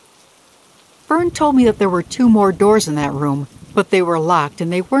table. Fern told me that there were 2 more doors in that room, but they were locked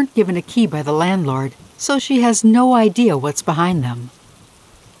and they weren't given a key by the landlord, so she has no idea what's behind them.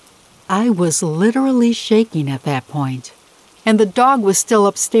 I was literally shaking at that point, and the dog was still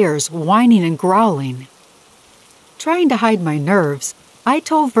upstairs, whining and growling. Trying to hide my nerves, I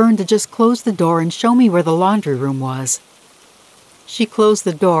told Fern to just close the door and show me where the laundry room was. She closed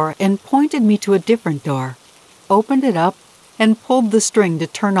the door and pointed me to a different door, opened it up, and pulled the string to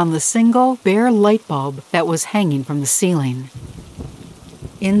turn on the single, bare light bulb that was hanging from the ceiling.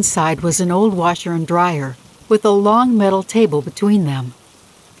 Inside was an old washer and dryer, with a long metal table between them.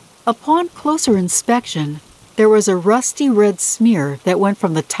 Upon closer inspection, there was a rusty red smear that went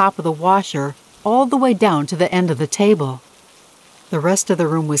from the top of the washer all the way down to the end of the table. The rest of the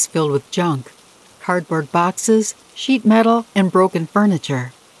room was filled with junk, cardboard boxes, sheet metal, and broken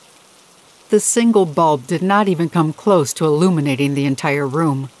furniture. The single bulb did not even come close to illuminating the entire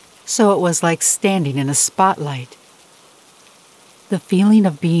room, so it was like standing in a spotlight. The feeling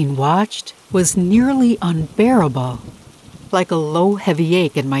of being watched was nearly unbearable, like a low, heavy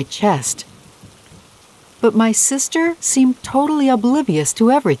ache in my chest. But my sister seemed totally oblivious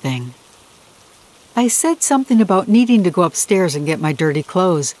to everything. I said something about needing to go upstairs and get my dirty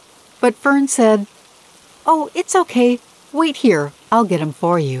clothes, but Fern said, "Oh, it's okay. Wait here. I'll get 'em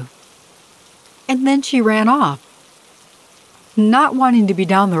for you." And then she ran off. Not wanting to be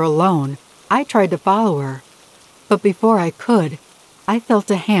down there alone, I tried to follow her, but before I could, I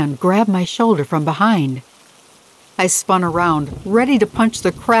felt a hand grab my shoulder from behind. I spun around, ready to punch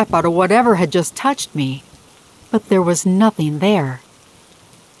the crap out of whatever had just touched me, but there was nothing there.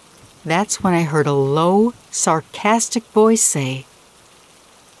 That's when I heard a low, sarcastic voice say,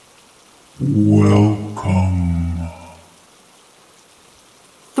 Welcome.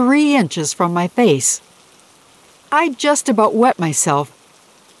 3 inches from my face. I just about wet myself.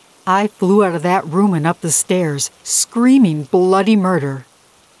 I flew out of that room and up the stairs, screaming bloody murder.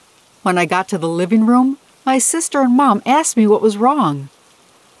 When I got to the living room, my sister and Mom asked me what was wrong.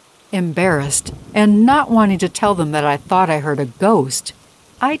 Embarrassed, and not wanting to tell them that I thought I heard a ghost,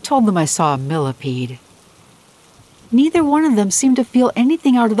 I told them I saw a millipede. Neither one of them seemed to feel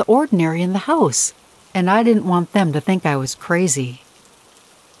anything out of the ordinary in the house, and I didn't want them to think I was crazy.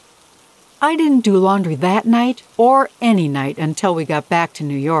 I didn't do laundry that night or any night until we got back to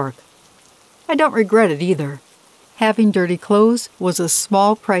New York. I don't regret it either. Having dirty clothes was a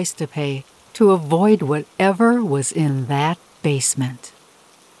small price to pay to avoid whatever was in that basement.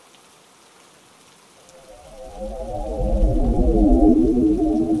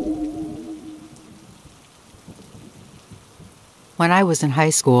 When I was in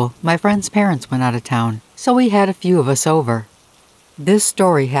high school, my friend's parents went out of town, so we had a few of us over. This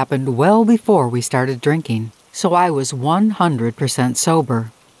story happened well before we started drinking, so I was 100%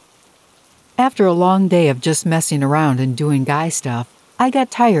 sober. After a long day of just messing around and doing guy stuff, I got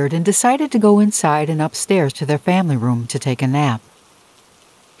tired and decided to go inside and upstairs to their family room to take a nap.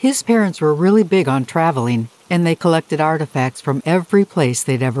 His parents were really big on traveling, and they collected artifacts from every place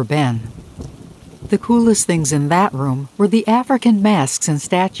they'd ever been. The coolest things in that room were the African masks and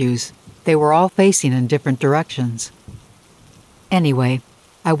statues. They were all facing in different directions. Anyway,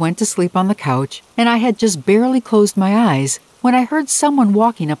 I went to sleep on the couch, and I had just barely closed my eyes when I heard someone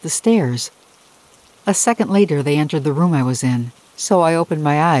walking up the stairs. A second later, they entered the room I was in, so I opened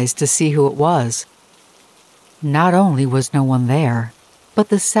my eyes to see who it was. Not only was no one there, but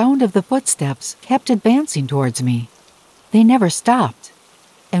the sound of the footsteps kept advancing towards me. They never stopped,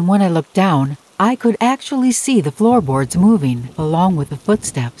 and when I looked down, I could actually see the floorboards moving along with the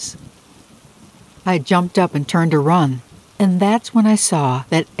footsteps. I jumped up and turned to run, and that's when I saw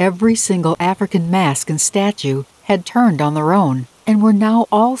that every single African mask and statue had turned on their own and were now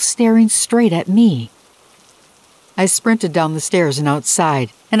all staring straight at me. I sprinted down the stairs and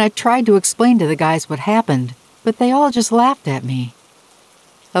outside, and I tried to explain to the guys what happened, but they all just laughed at me.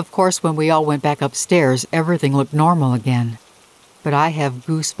 Of course, when we all went back upstairs, everything looked normal again. But I have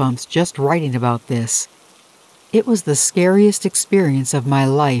goosebumps just writing about this. It was the scariest experience of my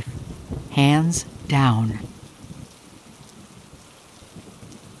life, hands down.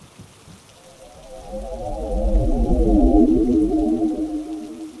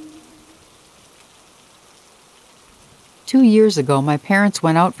 Two years ago, my parents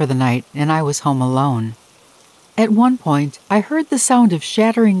went out for the night and I was home alone. At one point, I heard the sound of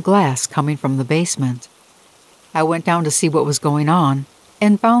shattering glass coming from the basement. I went down to see what was going on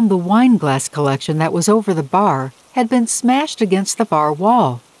and found the wine glass collection that was over the bar had been smashed against the bar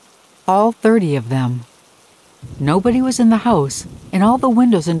wall. All 30 of them. Nobody was in the house, and all the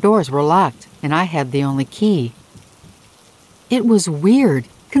windows and doors were locked, and I had the only key. It was weird,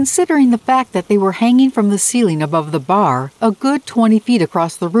 considering the fact that they were hanging from the ceiling above the bar a good 20 feet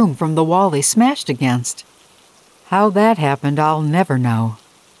across the room from the wall they smashed against. How that happened, I'll never know.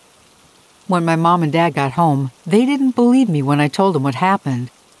 When my mom and dad got home, they didn't believe me when I told them what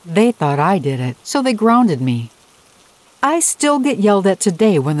happened. They thought I did it, so they grounded me. I still get yelled at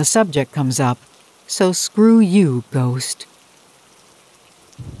today when the subject comes up, so screw you, ghost.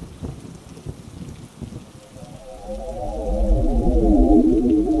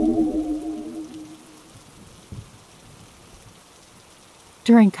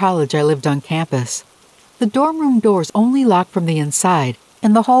 During college, I lived on campus. The dorm room doors only locked from the inside,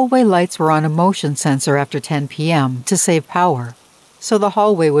 and the hallway lights were on a motion sensor after 10 p.m. to save power, so the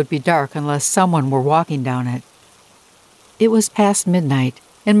hallway would be dark unless someone were walking down it. It was past midnight,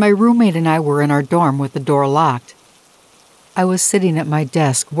 and my roommate and I were in our dorm with the door locked. I was sitting at my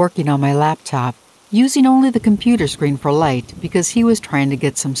desk working on my laptop, using only the computer screen for light because he was trying to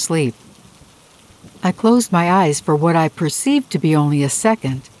get some sleep. I closed my eyes for what I perceived to be only a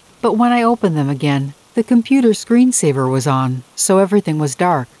second, but when I opened them again, the computer screensaver was on, so everything was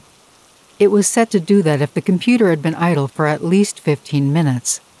dark. It was set to do that if the computer had been idle for at least 15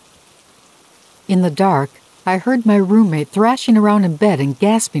 minutes. In the dark, I heard my roommate thrashing around in bed and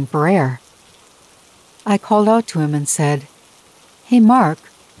gasping for air. I called out to him and said, "Hey Mark,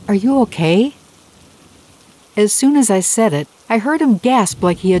 are you okay?" As soon as I said it, I heard him gasp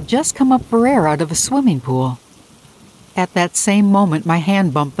like he had just come up for air out of a swimming pool. At that same moment, my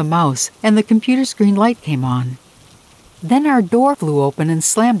hand bumped the mouse, and the computer screen light came on. Then our door flew open and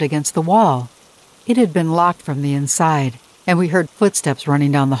slammed against the wall. It had been locked from the inside, and we heard footsteps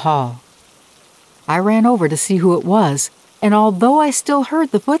running down the hall. I ran over to see who it was, and although I still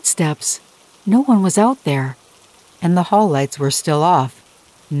heard the footsteps, no one was out there, and the hall lights were still off.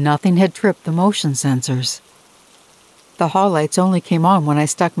 Nothing had tripped the motion sensors. The hall lights only came on when I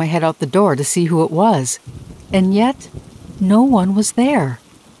stuck my head out the door to see who it was, and yet, no one was there.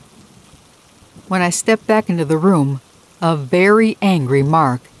 When I stepped back into the room, a very angry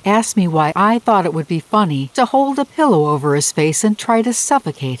Mark asked me why I thought it would be funny to hold a pillow over his face and try to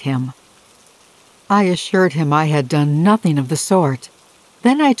suffocate him. I assured him I had done nothing of the sort.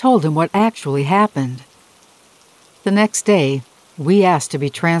 Then I told him what actually happened. The next day, we asked to be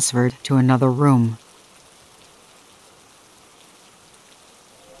transferred to another room.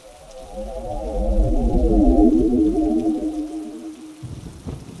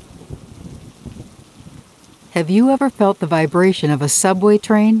 Have you ever felt the vibration of a subway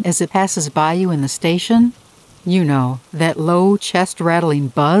train as it passes by you in the station? You know, that low, chest-rattling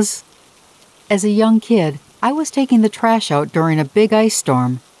buzz? As a young kid, I was taking the trash out during a big ice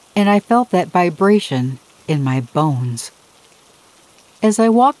storm, and I felt that vibration in my bones. As I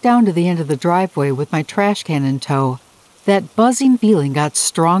walked down to the end of the driveway with my trash can in tow, that buzzing feeling got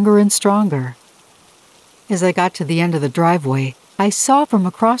stronger and stronger. As I got to the end of the driveway, I saw from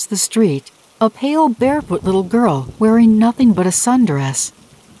across the street a pale, barefoot little girl wearing nothing but a sundress.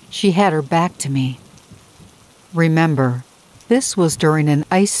 She had her back to me. Remember, this was during an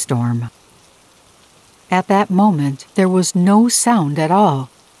ice storm. At that moment, there was no sound at all.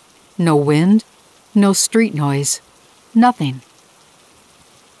 No wind, no street noise, nothing.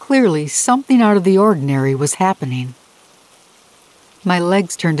 Clearly, something out of the ordinary was happening. My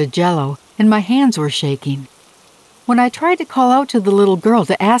legs turned to jello, and my hands were shaking. When I tried to call out to the little girl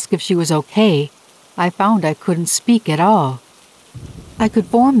to ask if she was okay, I found I couldn't speak at all. I could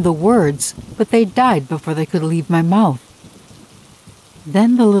form the words, but they died before they could leave my mouth.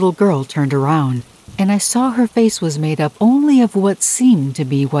 Then the little girl turned around, and I saw her face was made up only of what seemed to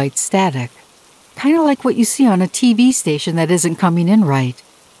be white static, kind of like what you see on a TV station that isn't coming in right.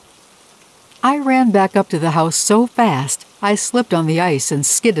 I ran back up to the house so fast, I slipped on the ice and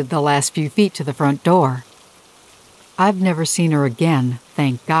skidded the last few feet to the front door. I've never seen her again,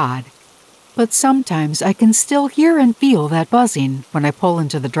 thank God. But sometimes I can still hear and feel that buzzing when I pull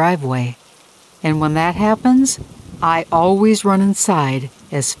into the driveway. And when that happens, I always run inside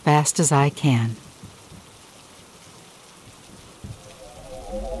as fast as I can.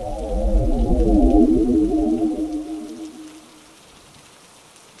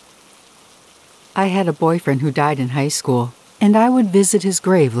 I had a boyfriend who died in high school, and I would visit his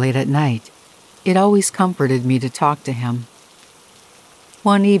grave late at night. It always comforted me to talk to him.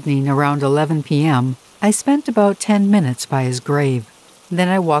 One evening around 11 p.m., I spent about 10 minutes by his grave. Then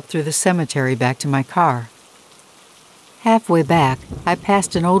I walked through the cemetery back to my car. Halfway back, I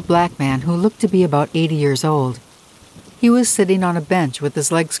passed an old black man who looked to be about 80 years old. He was sitting on a bench with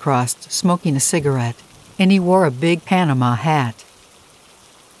his legs crossed, smoking a cigarette, and he wore a big Panama hat.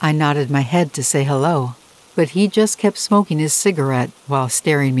 I nodded my head to say hello, but he just kept smoking his cigarette while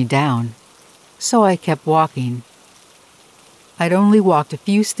staring me down. So I kept walking. I'd only walked a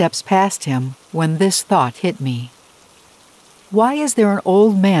few steps past him when this thought hit me. Why is there an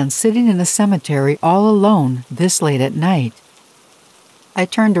old man sitting in a cemetery all alone this late at night? I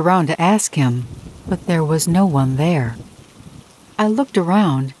turned around to ask him, but there was no one there. I looked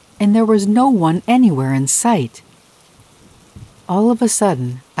around, and there was no one anywhere in sight. All of a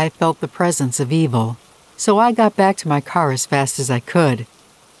sudden, I felt the presence of evil, so I got back to my car as fast as I could.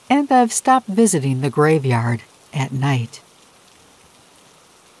 And I've stopped visiting the graveyard at night.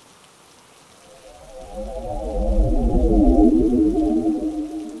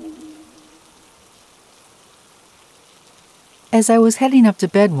 As I was heading up to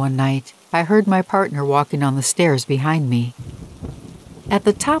bed one night, I heard my partner walking on the stairs behind me. At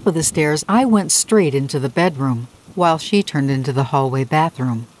the top of the stairs, I went straight into the bedroom, while she turned into the hallway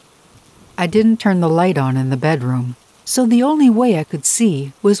bathroom. I didn't turn the light on in the bedroom, so the only way I could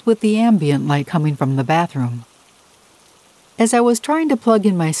see was with the ambient light coming from the bathroom. As I was trying to plug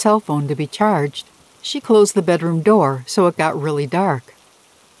in my cell phone to be charged, she closed the bedroom door so it got really dark.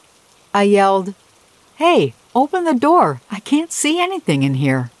 I yelled, "Hey, open the door! I can't see anything in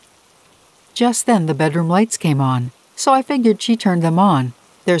here." Just then the bedroom lights came on, so I figured she turned them on.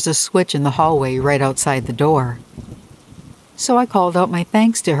 There's a switch in the hallway right outside the door. So I called out my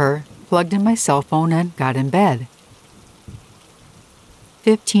thanks to her, plugged in my cell phone, and got in bed.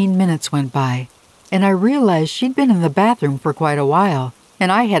 15 minutes went by, and I realized she'd been in the bathroom for quite a while,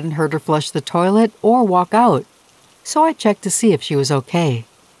 and I hadn't heard her flush the toilet or walk out, so I checked to see if she was okay.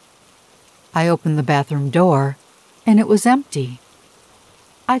 I opened the bathroom door, and it was empty.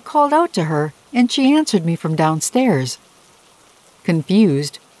 I called out to her, and she answered me from downstairs.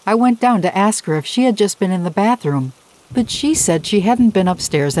 Confused, I went down to ask her if she had just been in the bathroom, but she said she hadn't been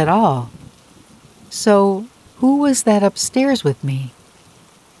upstairs at all. So, who was that upstairs with me?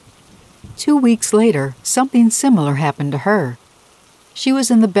 2 weeks later, something similar happened to her. She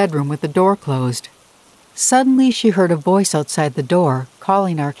was in the bedroom with the door closed. Suddenly, she heard a voice outside the door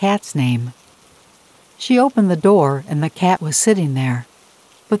calling our cat's name. She opened the door and the cat was sitting there,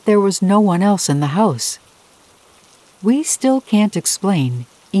 but there was no one else in the house. We still can't explain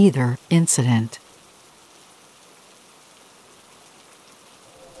either incident.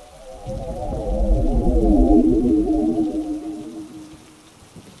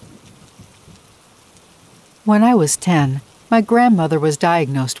 When I was 10, my grandmother was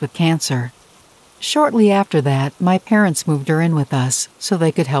diagnosed with cancer. Shortly after that, my parents moved her in with us so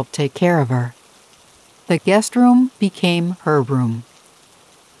they could help take care of her. The guest room became her room.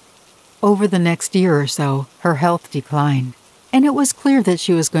 Over the next year or so, her health declined, and it was clear that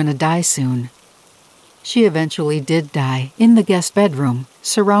she was going to die soon. She eventually did die in the guest bedroom,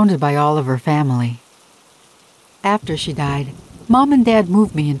 surrounded by all of her family. After she died, Mom and Dad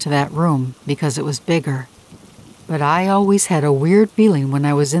moved me into that room because it was bigger. But I always had a weird feeling when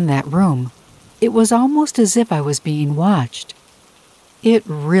I was in that room. It was almost as if I was being watched. It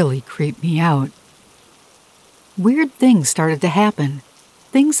really creeped me out. Weird things started to happen,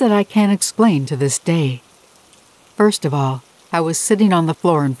 things that I can't explain to this day. First of all, I was sitting on the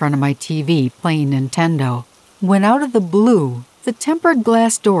floor in front of my TV playing Nintendo, when out of the blue, the tempered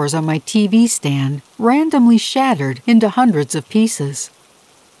glass doors on my TV stand randomly shattered into hundreds of pieces.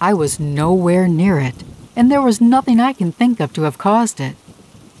 I was nowhere near it, and there was nothing I can think of to have caused it.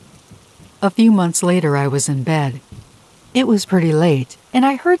 A few months later, I was in bed. It was pretty late, and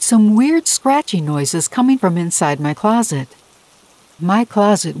I heard some weird scratching noises coming from inside my closet. My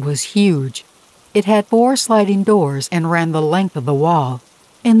closet was huge. It had 4 sliding doors and ran the length of the wall,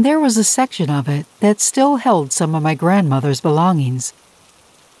 and there was a section of it that still held some of my grandmother's belongings.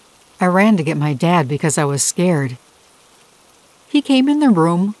 I ran to get my dad because I was scared. He came in the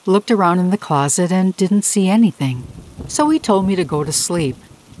room, looked around in the closet, and didn't see anything, so he told me to go to sleep.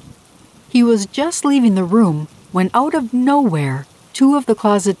 He was just leaving the room when out of nowhere, 2 of the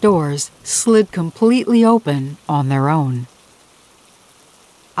closet doors slid completely open on their own.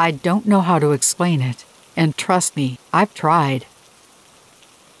 I don't know how to explain it, and trust me, I've tried.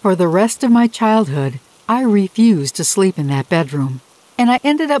 For the rest of my childhood, I refused to sleep in that bedroom, and I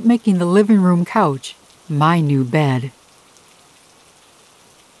ended up making the living room couch my new bed.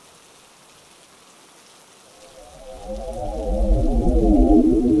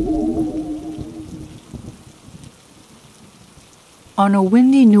 On a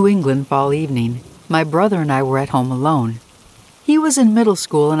windy New England fall evening, my brother and I were at home alone. He was in middle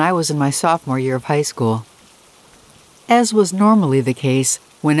school and I was in my sophomore year of high school. As was normally the case,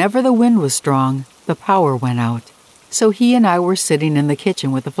 whenever the wind was strong, the power went out. So he and I were sitting in the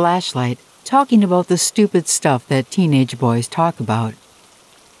kitchen with a flashlight, talking about the stupid stuff that teenage boys talk about.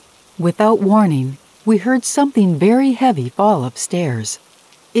 Without warning, we heard something very heavy fall upstairs.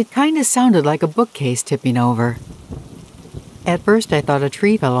 It kinda sounded like a bookcase tipping over. At first I thought a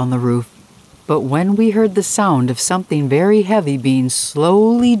tree fell on the roof, but when we heard the sound of something very heavy being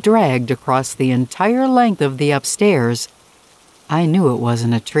slowly dragged across the entire length of the upstairs, I knew it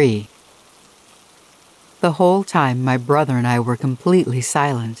wasn't a tree. The whole time my brother and I were completely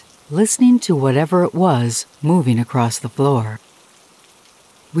silent, listening to whatever it was moving across the floor.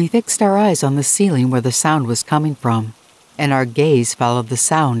 We fixed our eyes on the ceiling where the sound was coming from, and our gaze followed the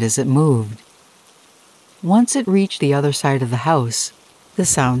sound as it moved. Once it reached the other side of the house, the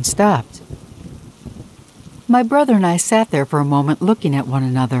sound stopped. My brother and I sat there for a moment looking at one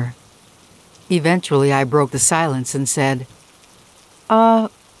another. Eventually, I broke the silence and said, go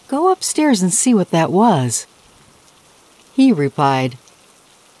upstairs and see what that was." He replied,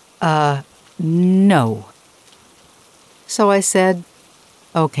 no. So I said,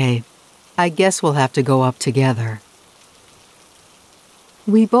 "Okay, I guess we'll have to go up together."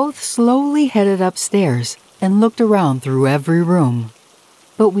 We both slowly headed upstairs and looked around through every room,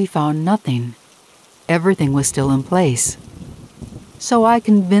 but we found nothing. Everything was still in place. So I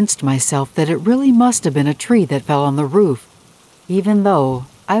convinced myself that it really must have been a tree that fell on the roof, even though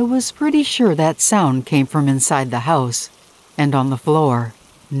I was pretty sure that sound came from inside the house and on the floor,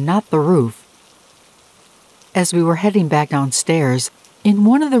 not the roof. As we were heading back downstairs, in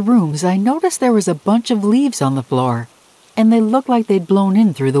one of the rooms I noticed there was a bunch of leaves on the floor, and they looked like they'd blown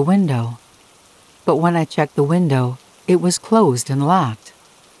in through the window. But when I checked the window, it was closed and locked.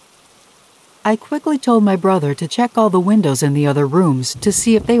 I quickly told my brother to check all the windows in the other rooms to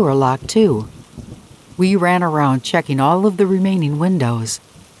see if they were locked too. We ran around checking all of the remaining windows,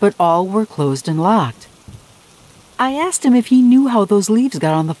 but all were closed and locked. I asked him if he knew how those leaves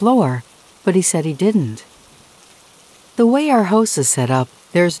got on the floor, but he said he didn't. The way our house is set up,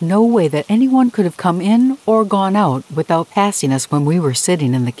 there's no way that anyone could have come in or gone out without passing us when we were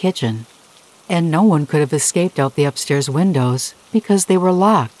sitting in the kitchen. And no one could have escaped out the upstairs windows because they were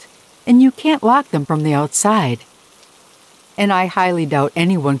locked, and you can't lock them from the outside. And I highly doubt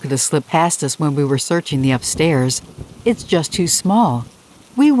anyone could have slipped past us when we were searching the upstairs. It's just too small.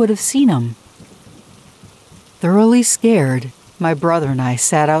 We would have seen them. Thoroughly scared, my brother and I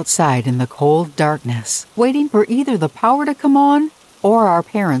sat outside in the cold darkness, waiting for either the power to come on or our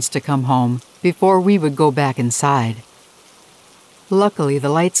parents to come home before we would go back inside. Luckily, the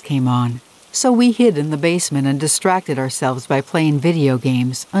lights came on, so we hid in the basement and distracted ourselves by playing video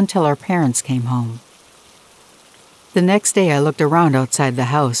games until our parents came home. The next day, I looked around outside the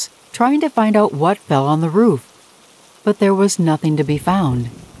house, trying to find out what fell on the roof, but there was nothing to be found.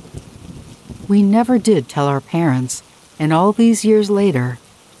 We never did tell our parents, and all these years later,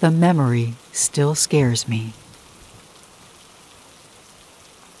 the memory still scares me.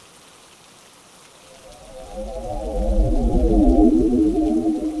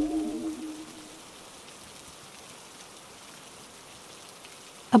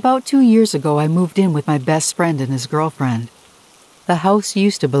 About 2 years ago, I moved in with my best friend and his girlfriend. The house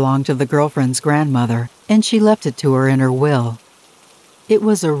used to belong to the girlfriend's grandmother, and she left it to her in her will. It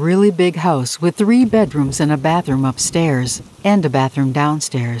was a really big house with 3 bedrooms and a bathroom upstairs and a bathroom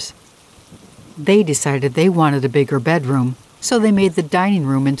downstairs. They decided they wanted a bigger bedroom, so they made the dining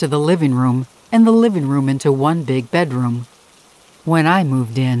room into the living room and the living room into one big bedroom. When I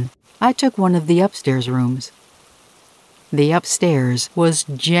moved in, I took one of the upstairs rooms. The upstairs was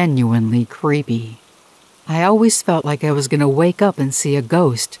genuinely creepy. I always felt like I was going to wake up and see a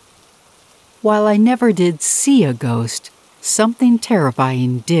ghost. While I never did see a ghost, something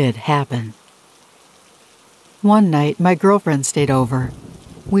terrifying did happen. One night, my girlfriend stayed over.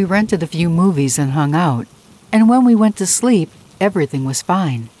 We rented a few movies and hung out, and when we went to sleep, everything was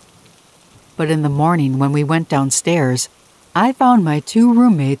fine. But in the morning, when we went downstairs, I found my 2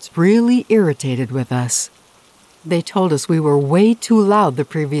 roommates really irritated with us. They told us we were way too loud the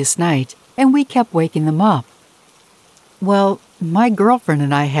previous night, and we kept waking them up. Well, my girlfriend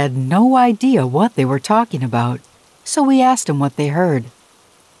and I had no idea what they were talking about, so we asked him what they heard.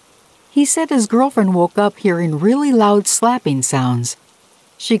 He said his girlfriend woke up hearing really loud slapping sounds.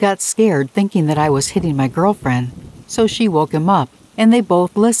 She got scared thinking that I was hitting my girlfriend, so she woke him up, and they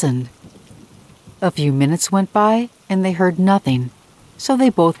both listened. A few minutes went by, and they heard nothing, so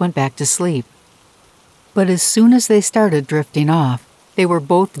they both went back to sleep. But as soon as they started drifting off, they were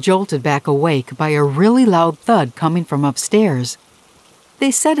both jolted back awake by a really loud thud coming from upstairs.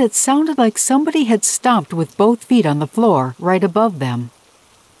 They said it sounded like somebody had stomped with both feet on the floor right above them.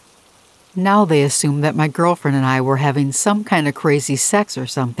 Now they assumed that my girlfriend and I were having some kind of crazy sex or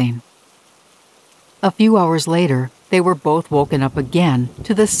something. A few hours later, they were both woken up again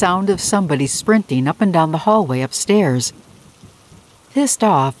to the sound of somebody sprinting up and down the hallway upstairs. Pissed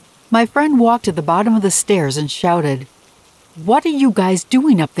off, my friend walked to the bottom of the stairs and shouted, "What are you guys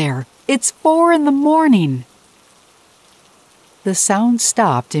doing up there? It's 4 a.m. The sound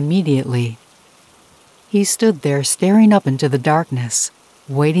stopped immediately. He stood there staring up into the darkness,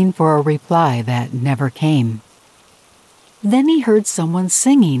 waiting for a reply that never came. Then he heard someone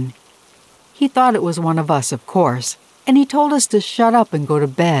singing. He thought it was one of us, of course, and he told us to shut up and go to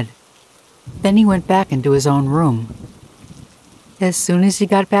bed. Then he went back into his own room. As soon as he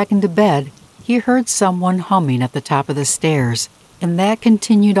got back into bed, he heard someone humming at the top of the stairs, and that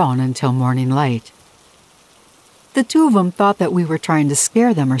continued on until morning light. The 2 of them thought that we were trying to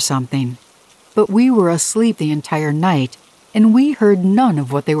scare them or something, but we were asleep the entire night, and we heard none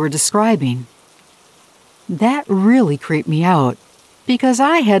of what they were describing. That really creeped me out, because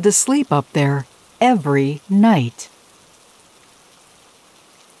I had to sleep up there every night.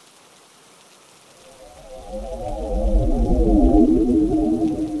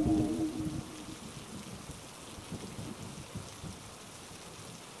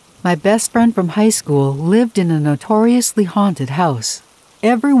 My best friend from high school lived in a notoriously haunted house.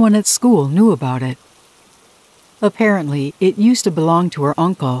 Everyone at school knew about it. Apparently, it used to belong to her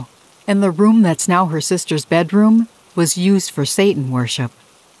uncle, and the room that's now her sister's bedroom was used for Satan worship.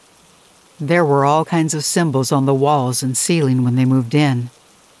 There were all kinds of symbols on the walls and ceiling when they moved in,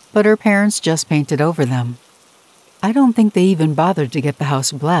 but her parents just painted over them. I don't think they even bothered to get the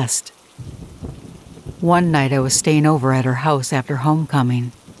house blessed. One night I was staying over at her house after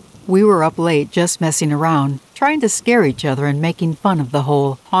homecoming. We were up late just messing around, trying to scare each other and making fun of the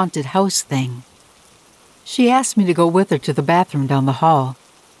whole haunted house thing. She asked me to go with her to the bathroom down the hall.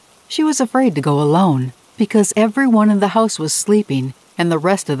 She was afraid to go alone because everyone in the house was sleeping and the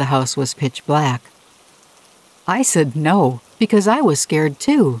rest of the house was pitch black. I said no because I was scared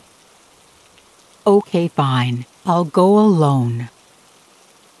too. Okay, fine, I'll go alone.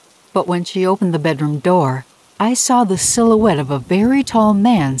 But when she opened the bedroom door, I saw the silhouette of a very tall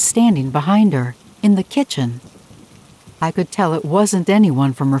man standing behind her in the kitchen. I could tell it wasn't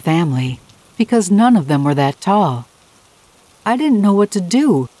anyone from her family, because none of them were that tall. I didn't know what to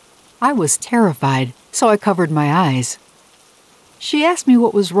do. I was terrified, so I covered my eyes. She asked me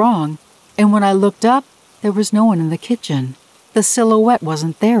what was wrong, and when I looked up, there was no one in the kitchen. The silhouette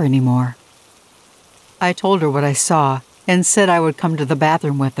wasn't there anymore. I told her what I saw and said I would come to the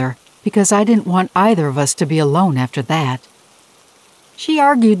bathroom with her because I didn't want either of us to be alone after that. She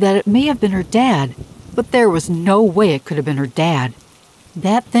argued that it may have been her dad, but there was no way it could have been her dad.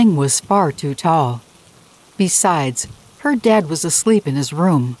 That thing was far too tall. Besides, her dad was asleep in his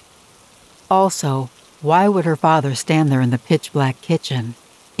room. Also, why would her father stand there in the pitch-black kitchen?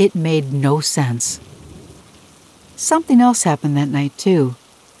 It made no sense. Something else happened that night, too.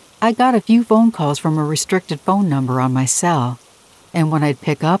 I got a few phone calls from a restricted phone number on my cell, and when I'd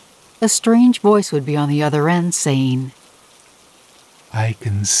pick up, a strange voice would be on the other end saying, I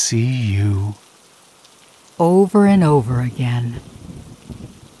can see you. Over and over again.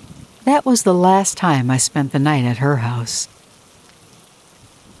 That was the last time I spent the night at her house.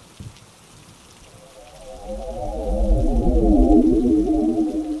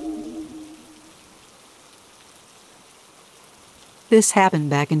 This happened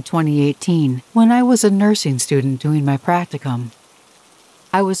back in 2018 when I was a nursing student doing my practicum.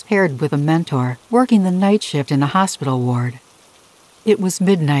 I was paired with a mentor working the night shift in a hospital ward. It was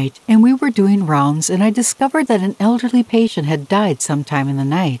midnight and we were doing rounds and I discovered that an elderly patient had died sometime in the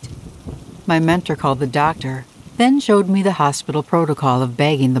night. My mentor called the doctor, then showed me the hospital protocol of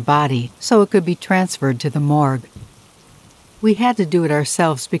bagging the body so it could be transferred to the morgue. We had to do it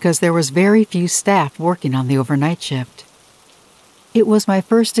ourselves because there was very few staff working on the overnight shift. It was my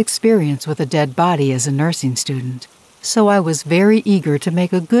first experience with a dead body as a nursing student, so I was very eager to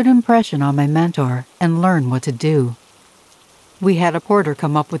make a good impression on my mentor and learn what to do. We had a porter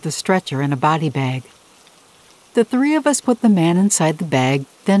come up with a stretcher and a body bag. The three of us put the man inside the bag,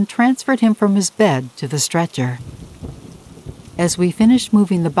 then transferred him from his bed to the stretcher. As we finished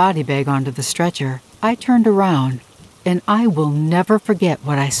moving the body bag onto the stretcher, I turned around, and I will never forget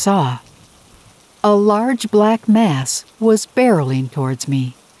what I saw. A large black mass was barreling towards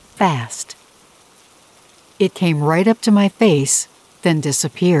me, fast. It came right up to my face, then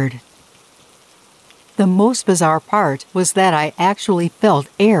disappeared. The most bizarre part was that I actually felt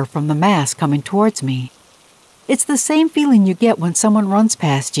air from the mass coming towards me. It's the same feeling you get when someone runs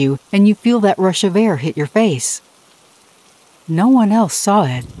past you and you feel that rush of air hit your face. No one else saw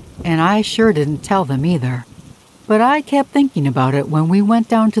it, and I sure didn't tell them either. But I kept thinking about it when we went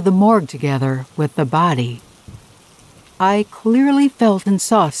down to the morgue together with the body. I clearly felt and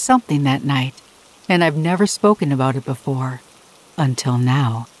saw something that night, and I've never spoken about it before, until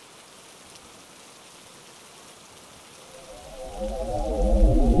now.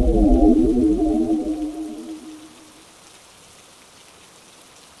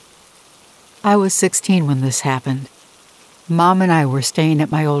 I was 16 when this happened. Mom and I were staying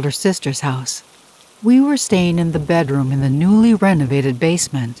at my older sister's house. We were staying in the bedroom in the newly renovated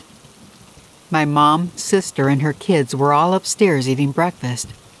basement. My mom, sister, and her kids were all upstairs eating breakfast,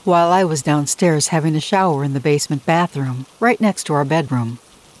 while I was downstairs having a shower in the basement bathroom, right next to our bedroom.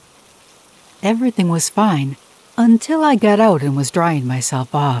 Everything was fine until I got out and was drying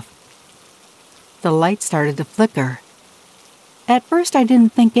myself off. The light started to flicker. At first I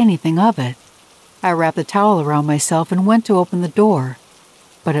didn't think anything of it. I wrapped a towel around myself and went to open the door,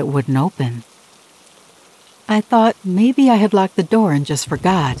 but it wouldn't open. I thought maybe I had locked the door and just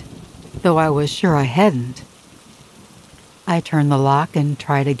forgot, though I was sure I hadn't. I turned the lock and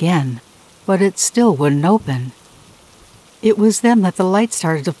tried again, but it still wouldn't open. It was then that the light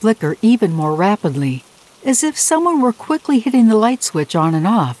started to flicker even more rapidly, as if someone were quickly hitting the light switch on and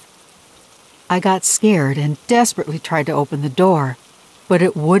off. I got scared and desperately tried to open the door, but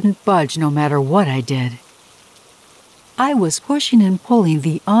it wouldn't budge no matter what I did. I was pushing and pulling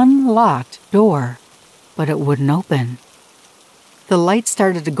the unlocked door, but it wouldn't open. The lights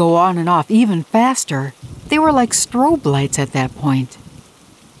started to go on and off even faster. They were like strobe lights at that point.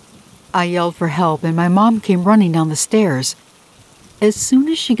 I yelled for help and my mom came running down the stairs. As soon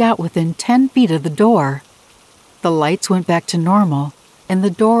as she got within 10 feet of the door, the lights went back to normal and the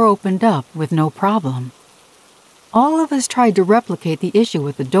door opened up with no problem. All of us tried to replicate the issue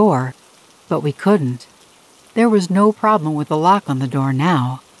with the door, but we couldn't. There was no problem with the lock on the door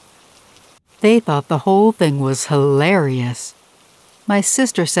now. They thought the whole thing was hilarious. My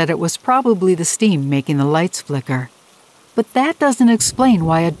sister said it was probably the steam making the lights flicker. But that doesn't explain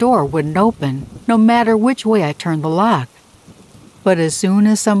why a door wouldn't open, no matter which way I turned the lock. But as soon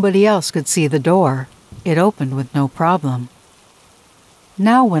as somebody else could see the door, it opened with no problem.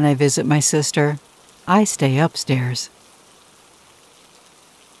 Now when I visit my sister, I stay upstairs.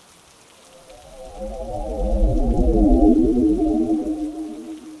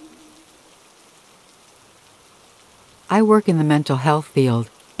 I work in the mental health field,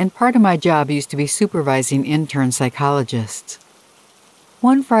 and part of my job used to be supervising intern psychologists.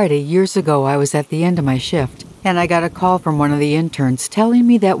 One Friday years ago, I was at the end of my shift, and I got a call from one of the interns telling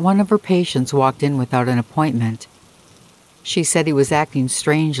me that one of her patients walked in without an appointment. She said he was acting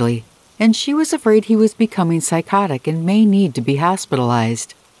strangely, and she was afraid he was becoming psychotic and may need to be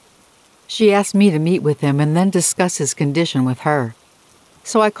hospitalized. She asked me to meet with him and then discuss his condition with her.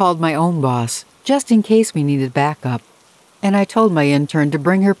 So I called my own boss, just in case we needed backup, and I told my intern to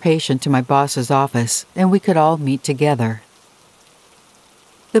bring her patient to my boss's office and we could all meet together.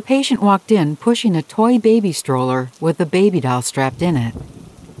 The patient walked in pushing a toy baby stroller with a baby doll strapped in it.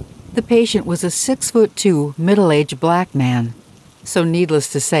 The patient was a 6'2" middle-aged black man, so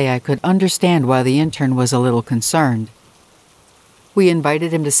needless to say I could understand why the intern was a little concerned. We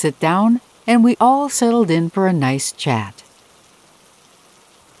invited him to sit down and we all settled in for a nice chat.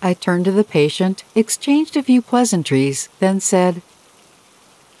 I turned to the patient, exchanged a few pleasantries, then said,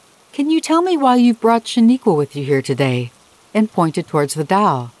 "Can you tell me why you've brought Shaniqua with you here today?" and pointed towards the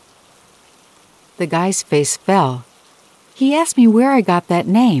doll. The guy's face fell. He asked me where I got that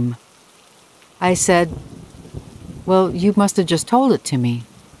name. I said, "Well, you must have just told it to me."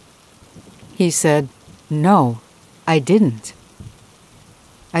 He said, "No, I didn't."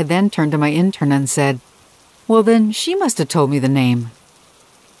 I then turned to my intern and said, "Well, then she must have told me the name."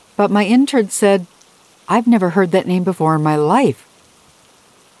 But my intern said, "I've never heard that name before in my life."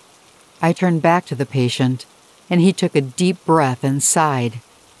 I turned back to the patient, and he took a deep breath and sighed.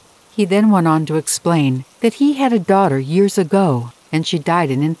 He then went on to explain that he had a daughter years ago, and she died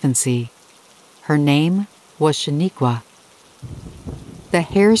in infancy. Her name was Shaniqua. The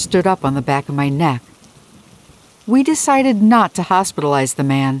hair stood up on the back of my neck. We decided not to hospitalize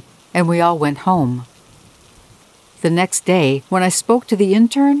the man, and we all went home. The next day, when I spoke to the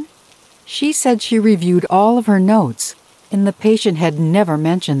intern, she said she reviewed all of her notes, and the patient had never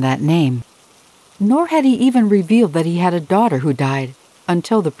mentioned that name. Nor had he even revealed that he had a daughter who died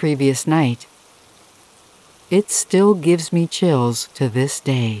until the previous night. It still gives me chills to this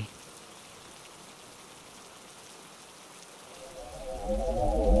day.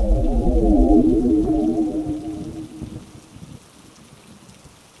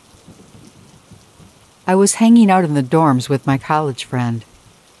 I was hanging out in the dorms with my college friend.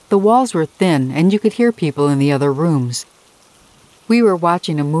 The walls were thin and you could hear people in the other rooms. We were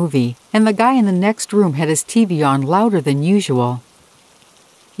watching a movie, and the guy in the next room had his TV on louder than usual.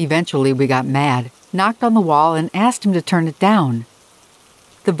 Eventually we got mad, knocked on the wall, and asked him to turn it down.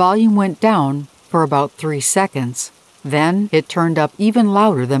 The volume went down for about 3 seconds. Then it turned up even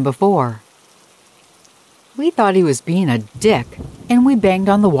louder than before. We thought he was being a dick, and we banged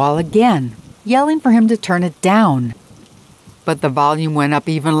on the wall again, yelling for him to turn it down. But the volume went up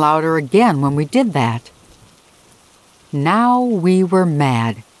even louder again when we did that. Now we were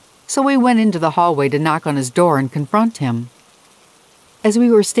mad, so we went into the hallway to knock on his door and confront him. As we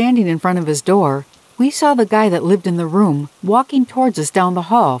were standing in front of his door, we saw the guy that lived in the room walking towards us down the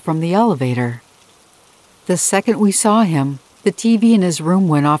hall from the elevator. The second we saw him, the TV in his room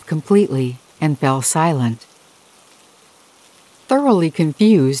went off completely and fell silent. Thoroughly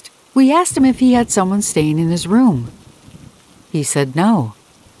confused, we asked him if he had someone staying in his room. He said no.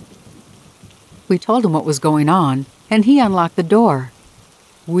 We told him what was going on, and he unlocked the door.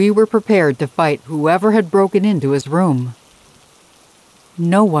 We were prepared to fight whoever had broken into his room.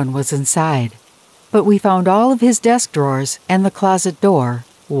 No one was inside, but we found all of his desk drawers and the closet door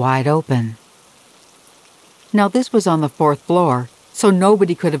wide open. Now this was on the 4th floor, so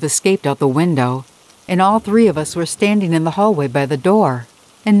nobody could have escaped out the window, and all 3 of us were standing in the hallway by the door,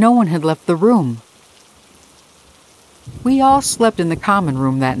 and no one had left the room. We all slept in the common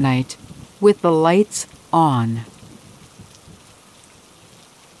room that night, with the lights on.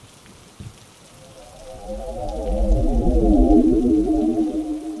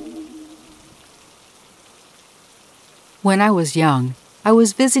 When I was young, I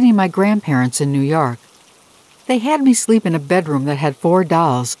was visiting my grandparents in New York. They had me sleep in a bedroom that had 4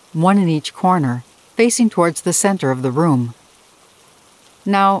 dolls, 1 in each corner, facing towards the center of the room.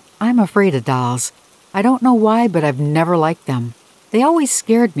 Now, I'm afraid of dolls. I don't know why, but I've never liked them. They always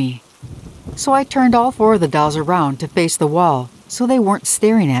scared me. So I turned all 4 of the dolls around to face the wall so they weren't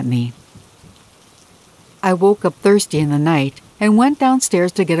staring at me. I woke up thirsty in the night and went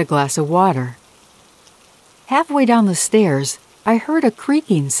downstairs to get a glass of water. Halfway down the stairs, I heard a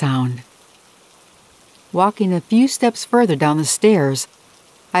creaking sound. Walking a few steps further down the stairs,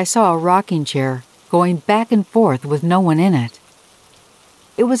 I saw a rocking chair going back and forth with no one in it.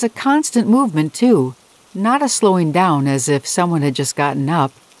 It was a constant movement, too, not a slowing down as if someone had just gotten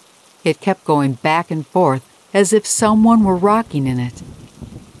up. It kept going back and forth as if someone were rocking in it.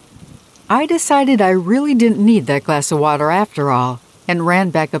 I decided I really didn't need that glass of water after all, and ran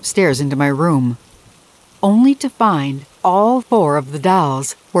back upstairs into my room, only to find all 4 of the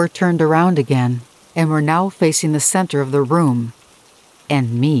dolls were turned around again and were now facing the center of the room,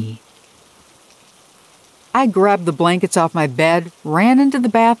 and me. I grabbed the blankets off my bed, ran into the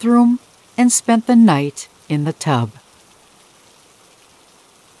bathroom, and spent the night in the tub.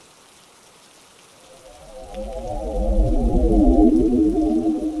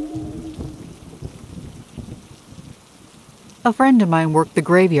 A friend of mine worked the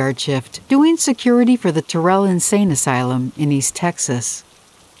graveyard shift, doing security for the Terrell Insane Asylum in East Texas.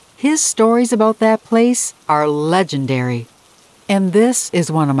 His stories about that place are legendary, and this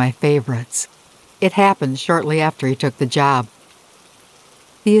is one of my favorites. It happened shortly after he took the job.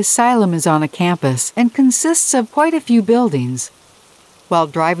 The asylum is on a campus and consists of quite a few buildings. While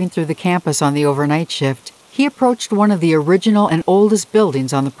driving through the campus on the overnight shift, he approached one of the original and oldest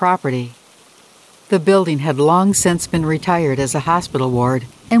buildings on the property. The building had long since been retired as a hospital ward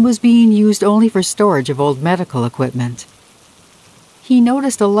and was being used only for storage of old medical equipment. He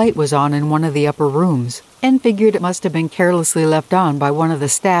noticed a light was on in one of the upper rooms and figured it must have been carelessly left on by one of the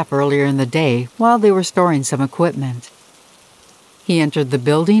staff earlier in the day while they were storing some equipment. He entered the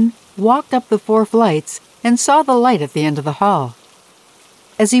building, walked up the 4 flights, and saw the light at the end of the hall.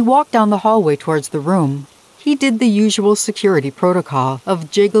 As he walked down the hallway towards the room, he did the usual security protocol of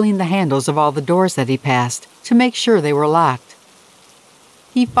jiggling the handles of all the doors that he passed to make sure they were locked.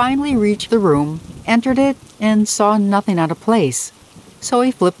 He finally reached the room, entered it, and saw nothing out of place, so he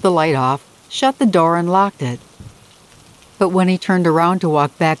flipped the light off, shut the door, and locked it. But when he turned around to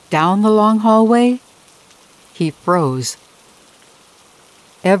walk back down the long hallway, he froze.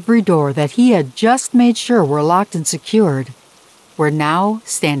 Every door that he had just made sure were locked and secured were now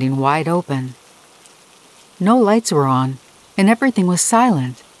standing wide open. No lights were on, and everything was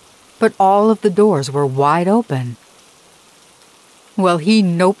silent, but all of the doors were wide open. Well, he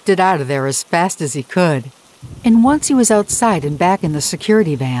noped it out of there as fast as he could, and once he was outside and back in the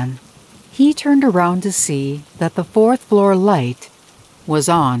security van, he turned around to see that the 4th floor light was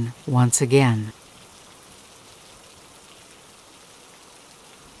on once again.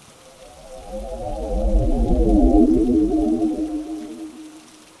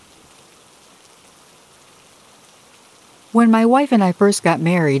 When my wife and I first got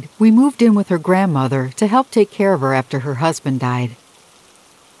married, we moved in with her grandmother to help take care of her after her husband died.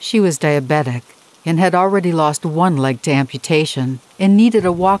 She was diabetic and had already lost 1 leg to amputation and needed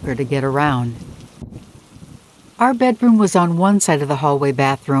a walker to get around. Our bedroom was on one side of the hallway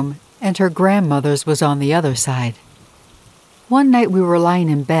bathroom, and her grandmother's was on the other side. One night we were lying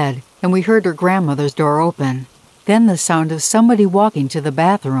in bed, and we heard her grandmother's door open, then the sound of somebody walking to the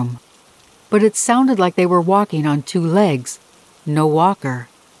bathroom. But it sounded like they were walking on 2 legs, no walker.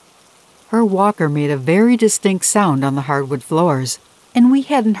 Her walker made a very distinct sound on the hardwood floors, and we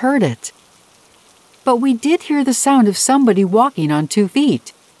hadn't heard it. But we did hear the sound of somebody walking on 2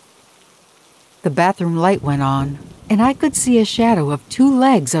 feet. The bathroom light went on, and I could see a shadow of 2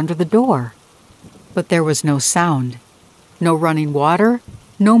 legs under the door. But there was no sound, no running water,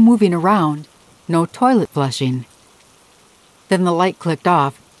 no moving around, no toilet flushing. Then the light clicked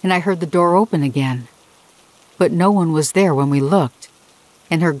off, and I heard the door open again. But no one was there when we looked,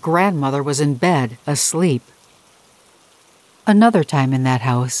 and her grandmother was in bed, asleep. Another time in that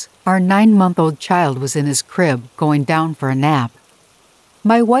house, our 9-month-old child was in his crib, going down for a nap.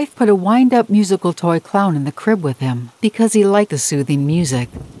 My wife put a wind-up musical toy clown in the crib with him because he liked the soothing music.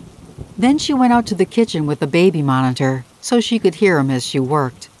 Then she went out to the kitchen with the baby monitor so she could hear him as she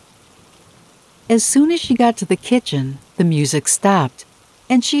worked. As soon as she got to the kitchen, the music stopped,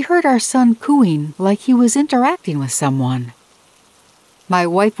 and she heard our son cooing like he was interacting with someone. My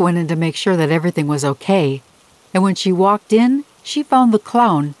wife went in to make sure that everything was okay, and when she walked in, she found the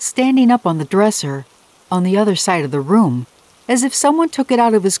clown standing up on the dresser on the other side of the room, as if someone took it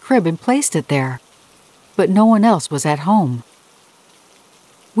out of his crib and placed it there, but no one else was at home.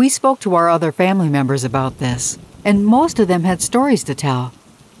 We spoke to our other family members about this, and most of them had stories to tell.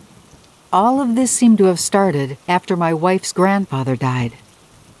 All of this seemed to have started after my wife's grandfather died.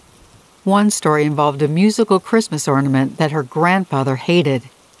 One story involved a musical Christmas ornament that her grandfather hated.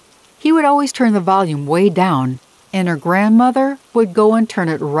 He would always turn the volume way down, and her grandmother would go and turn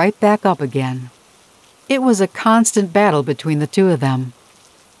it right back up again. It was a constant battle between the two of them.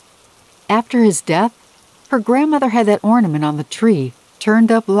 After his death, her grandmother had that ornament on the tree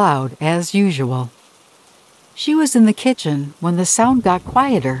turned up loud as usual. She was in the kitchen when the sound got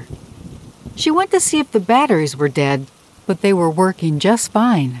quieter. She went to see if the batteries were dead, but they were working just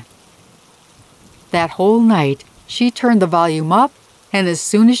fine. That whole night, she turned the volume up And as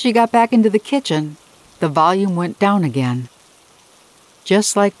soon as she got back into the kitchen, the volume went down again.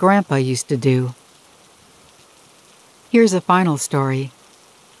 Just like Grandpa used to do. Here's a final story.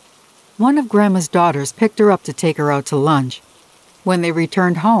 One of Grandma's daughters picked her up to take her out to lunch. When they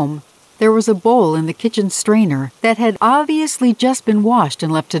returned home, there was a bowl in the kitchen strainer that had obviously just been washed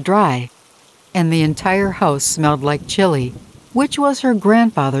and left to dry, and the entire house smelled like chili, which was her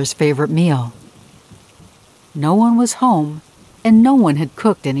grandfather's favorite meal. No one was home, and no one had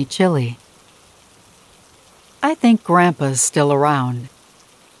cooked any chili. I think Grandpa's still around.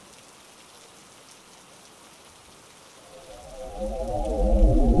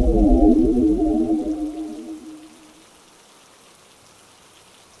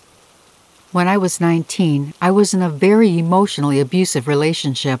 When I was 19, I was in a very emotionally abusive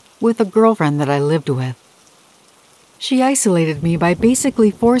relationship with a girlfriend that I lived with. She isolated me by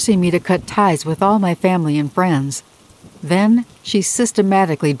basically forcing me to cut ties with all my family and friends. Then, she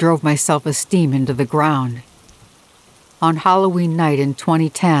systematically drove my self-esteem into the ground. On Halloween night in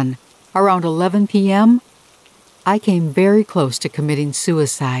 2010, around 11 p.m., I came very close to committing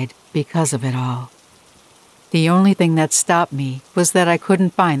suicide because of it all. The only thing that stopped me was that I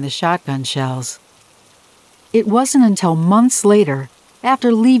couldn't find the shotgun shells. It wasn't until months later,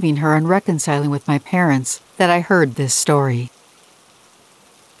 after leaving her and reconciling with my parents, that I heard this story.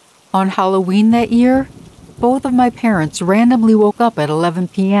 On Halloween that year, both of my parents randomly woke up at 11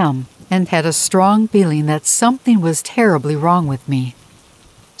 p.m. and had a strong feeling that something was terribly wrong with me.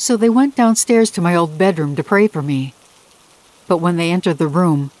 So they went downstairs to my old bedroom to pray for me. But when they entered the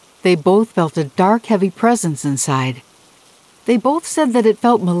room, they both felt a dark, heavy presence inside. They both said that it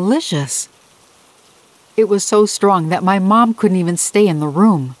felt malicious. It was so strong that my mom couldn't even stay in the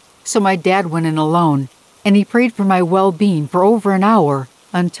room, so my dad went in alone, and he prayed for my well-being for over an hour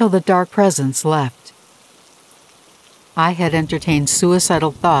until the dark presence left. I had entertained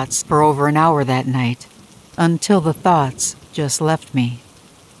suicidal thoughts for over an hour that night, until the thoughts just left me.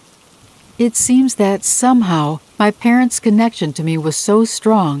 It seems that somehow my parents' connection to me was so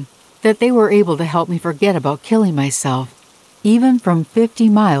strong that they were able to help me forget about killing myself, even from 50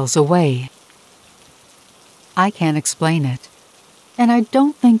 miles away. I can't explain it, and I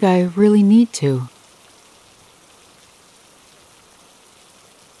don't think I really need to.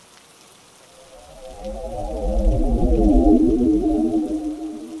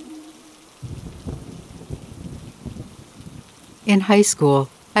 In high school,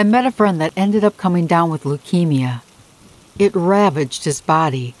 I met a friend that ended up coming down with leukemia. It ravaged his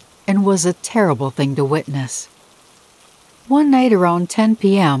body and was a terrible thing to witness. One night around 10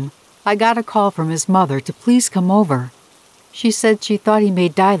 p.m., I got a call from his mother to please come over. She said she thought he may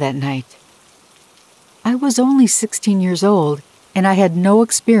die that night. I was only 16 years old, and I had no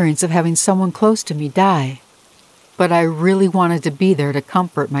experience of having someone close to me die. But I really wanted to be there to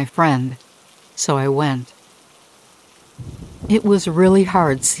comfort my friend, so I went. It was really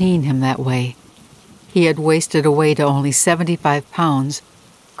hard seeing him that way. He had wasted away to only 75 pounds,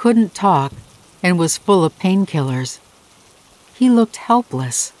 couldn't talk, and was full of painkillers. He looked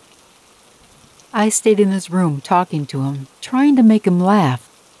helpless. I stayed in his room talking to him, trying to make him laugh,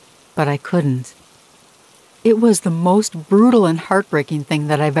 but I couldn't. It was the most brutal and heartbreaking thing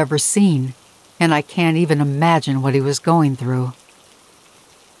that I've ever seen, and I can't even imagine what he was going through.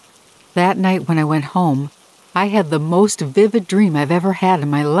 That night when I went home, I had the most vivid dream I've ever had in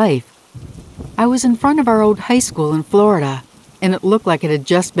my life. I was in front of our old high school in Florida, and it looked like it had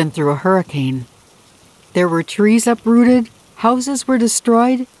just been through a hurricane. There were trees uprooted, houses were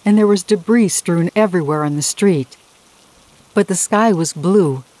destroyed, and there was debris strewn everywhere on the street. But the sky was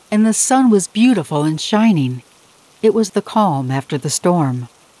blue, and the sun was beautiful and shining. It was the calm after the storm.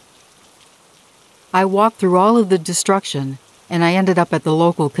 I walked through all of the destruction, and I ended up at the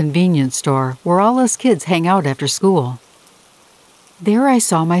local convenience store where all us kids hang out after school. There I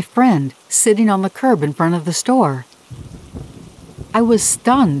saw my friend sitting on the curb in front of the store. I was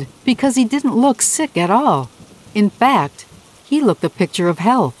stunned because he didn't look sick at all. In fact, he looked a picture of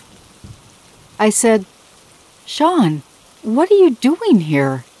health. I said, "Sean, what are you doing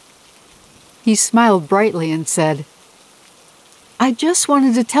here?" He smiled brightly and said, "I just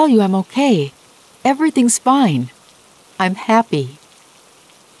wanted to tell you I'm okay. Everything's fine. I'm happy."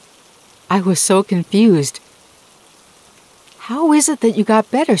 I was so confused. "How is it that you got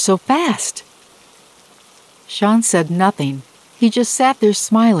better so fast?" Sean said nothing. He just sat there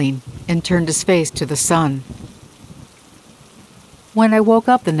smiling and turned his face to the sun. When I woke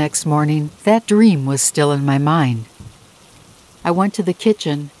up the next morning, that dream was still in my mind. I went to the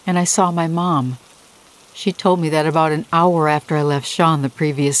kitchen and I saw my mom. She told me that about an hour after I left Sean the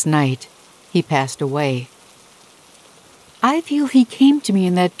previous night, he passed away. I feel he came to me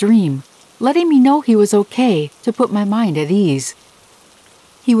in that dream, letting me know he was okay to put my mind at ease.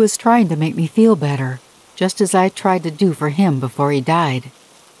 He was trying to make me feel better, just as I tried to do for him before he died.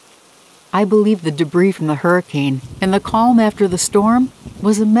 I believe the debris from the hurricane and the calm after the storm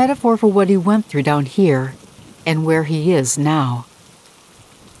was a metaphor for what he went through down here and where he is now.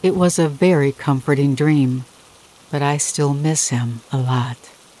 It was a very comforting dream, but I still miss him a lot.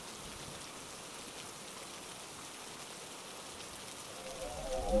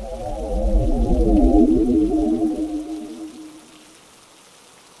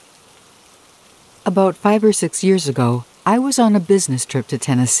 About 5 or 6 years ago, I was on a business trip to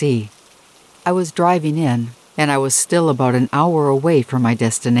Tennessee. I was driving in, and I was still about an hour away from my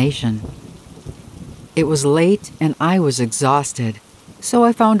destination. It was late, and I was exhausted, so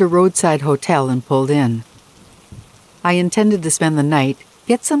I found a roadside hotel and pulled in. I intended to spend the night,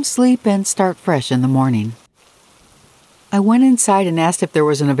 get some sleep, and start fresh in the morning. I went inside and asked if there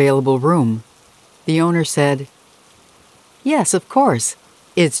was an available room. The owner said, "Yes, of course.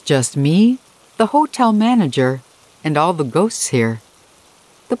 It's just me, the hotel manager, and all the ghosts here.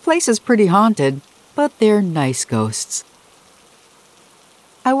 The place is pretty haunted, but they're nice ghosts."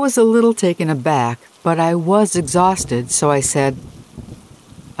 I was a little taken aback, but I was exhausted, so I said,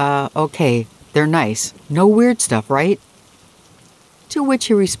 "Okay, they're nice. No weird stuff, right?" To which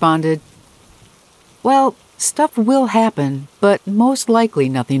he responded, "Well, stuff will happen, but most likely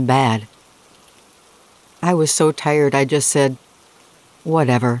nothing bad." I was so tired I just said,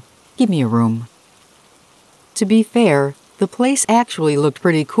 "Whatever, give me a room." To be fair, the place actually looked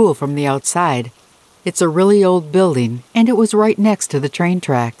pretty cool from the outside. It's a really old building, and it was right next to the train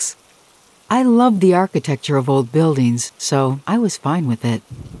tracks. I love the architecture of old buildings, so I was fine with it.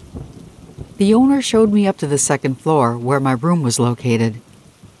 The owner showed me up to the second floor where my room was located.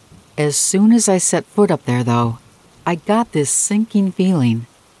 As soon as I set foot up there, though, I got this sinking feeling,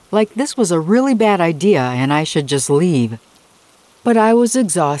 like this was a really bad idea and I should just leave. But I was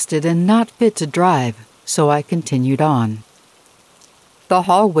exhausted and not fit to drive, so I continued on. The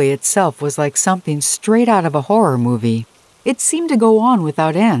hallway itself was like something straight out of a horror movie. It seemed to go on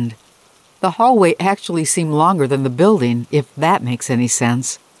without end. The hallway actually seemed longer than the building, if that makes any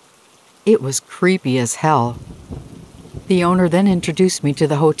sense. It was creepy as hell. The owner then introduced me to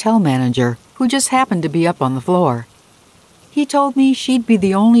the hotel manager, who just happened to be up on the floor. He told me she'd be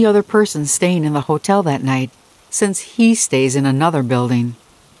the only other person staying in the hotel that night, since he stays in another building.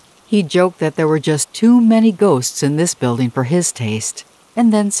 He joked that there were just too many ghosts in this building for his taste,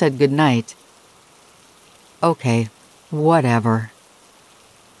 and then said goodnight. Okay, whatever.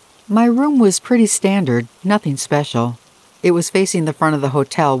 My room was pretty standard, nothing special. It was facing the front of the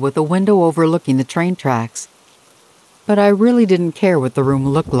hotel with a window overlooking the train tracks. But I really didn't care what the room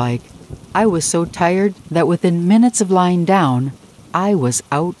looked like. I was so tired that within minutes of lying down, I was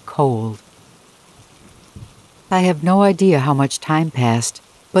out cold. I have no idea how much time passed,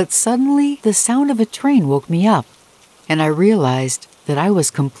 but suddenly the sound of a train woke me up, and I realized that I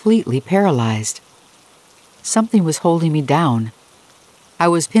was completely paralyzed. Something was holding me down. I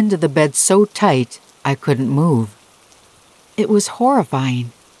was pinned to the bed so tight I couldn't move. It was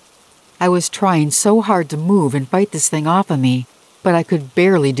horrifying. I was trying so hard to move and fight this thing off of me, but I could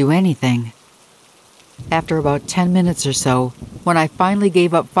barely do anything. After about 10 minutes or so, when I finally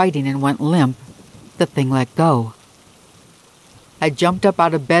gave up fighting and went limp, the thing let go. I jumped up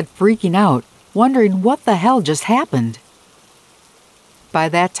out of bed freaking out, wondering what the hell just happened. By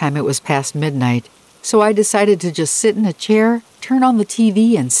that time it was past midnight, so I decided to just sit in a chair, turn on the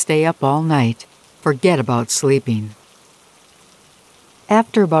TV, and stay up all night. Forget about sleeping.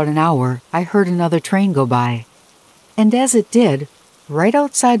 After about an hour, I heard another train go by. And as it did, right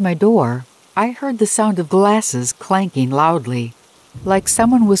outside my door, I heard the sound of glasses clanking loudly, like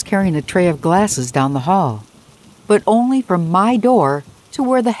someone was carrying a tray of glasses down the hall, but only from my door to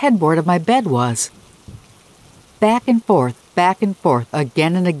where the headboard of my bed was. Back and forth,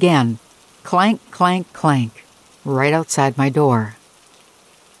 again and again, clank, clank, clank, right outside my door.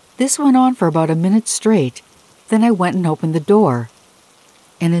 This went on for about a minute straight, then I went and opened the door.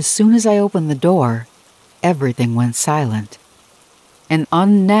 And as soon as I opened the door, everything went silent. An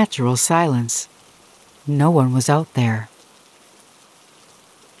unnatural silence. No one was out there.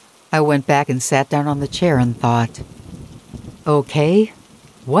 I went back and sat down on the chair and thought, okay,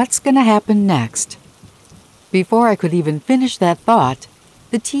 what's gonna happen next? Before I could even finish that thought,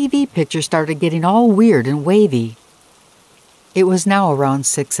 the TV picture started getting all weird and wavy. It was now around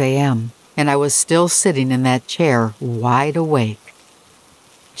 6 a.m., and I was still sitting in that chair, wide awake.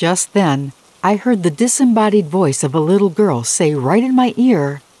 Just then, I heard the disembodied voice of a little girl say right in my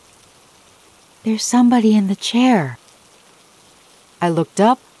ear, "There's somebody in the chair." I looked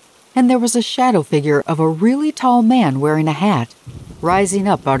up, and there was a shadow figure of a really tall man wearing a hat, rising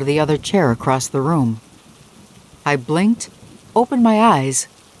up out of the other chair across the room. I blinked, opened my eyes,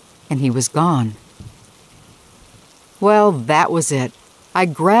 and he was gone. Well, that was it. I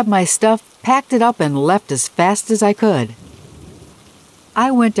grabbed my stuff, packed it up, and left as fast as I could. I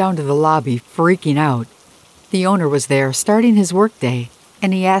went down to the lobby, freaking out. The owner was there, starting his workday,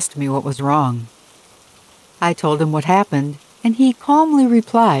 and he asked me what was wrong. I told him what happened, and he calmly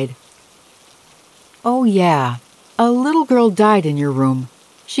replied, "Oh yeah, a little girl died in your room.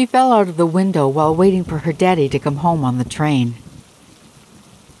 She fell out of the window while waiting for her daddy to come home on the train."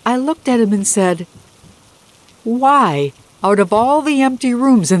 I looked at him and said, "Why, out of all the empty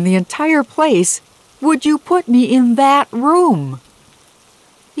rooms in the entire place, would you put me in that room?"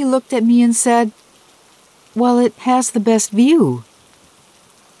 He looked at me and said, "Well, it has the best view."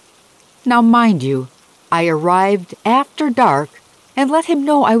 Now, mind you, I arrived after dark and let him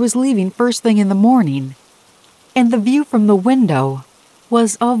know I was leaving first thing in the morning, and the view from the window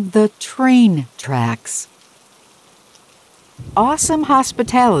was of the train tracks. Awesome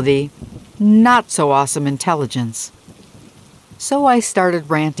hospitality, not so awesome intelligence. So I started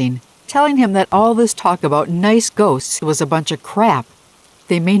ranting, telling him that all this talk about nice ghosts was a bunch of crap.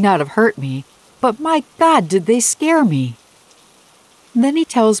 They may not have hurt me, but my God, did they scare me. Then he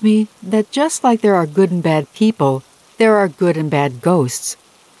tells me that just like there are good and bad people, there are good and bad ghosts,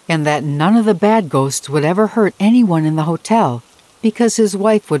 and that none of the bad ghosts would ever hurt anyone in the hotel because his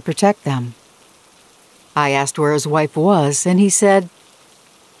wife would protect them. I asked where his wife was, and he said,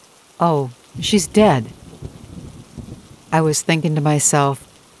 "Oh, she's dead." I was thinking to myself,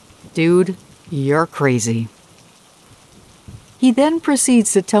 "Dude, you're crazy." He then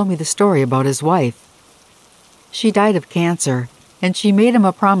proceeds to tell me the story about his wife. She died of cancer, and she made him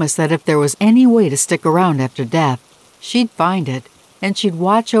a promise that if there was any way to stick around after death, she'd find it, and she'd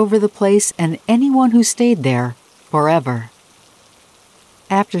watch over the place and anyone who stayed there forever.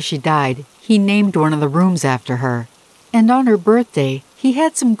 After she died, he named one of the rooms after her, and on her birthday, he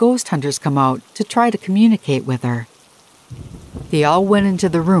had some ghost hunters come out to try to communicate with her. They all went into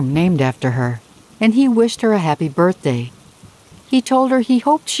the room named after her, and he wished her a happy birthday. He told her he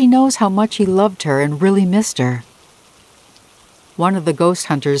hoped she knows how much he loved her and really missed her. One of the ghost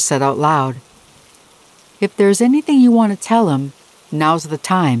hunters said out loud, "If there's anything you want to tell him, now's the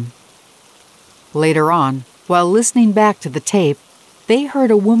time." Later on, while listening back to the tape, they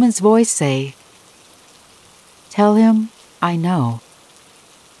heard a woman's voice say, "Tell him I know."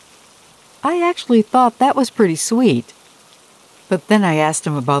 I actually thought that was pretty sweet. But then I asked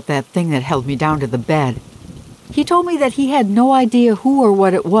him about that thing that held me down to the bed. He told me that he had no idea who or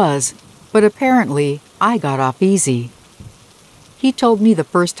what it was, but apparently I got off easy. He told me the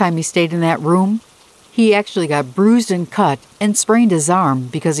first time he stayed in that room, he actually got bruised and cut and sprained his arm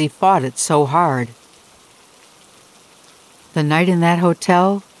because he fought it so hard. The night in that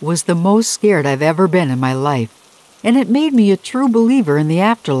hotel was the most scared I've ever been in my life, and it made me a true believer in the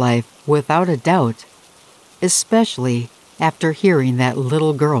afterlife without a doubt, especially after hearing that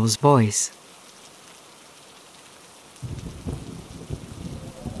little girl's voice.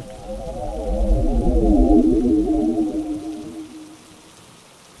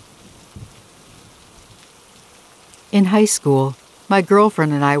 In high school, my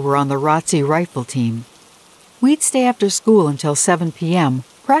girlfriend and I were on the ROTC rifle team. We'd stay after school until 7 p.m.,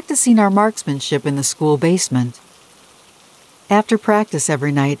 practicing our marksmanship in the school basement. After practice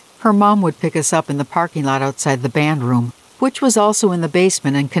every night, her mom would pick us up in the parking lot outside the band room, which was also in the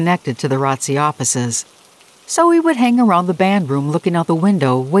basement and connected to the ROTC offices. So we would hang around the band room looking out the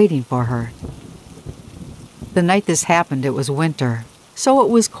window, waiting for her. The night this happened, it was winter, so it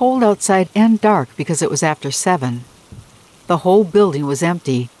was cold outside and dark because it was after 7. The whole building was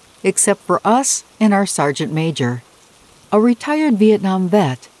empty, except for us and our sergeant major, a retired Vietnam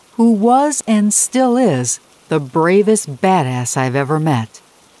vet who was and still is the bravest badass I've ever met.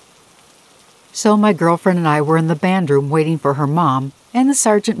 So my girlfriend and I were in the band room waiting for her mom, and the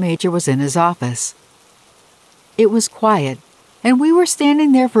sergeant major was in his office. It was quiet, and we were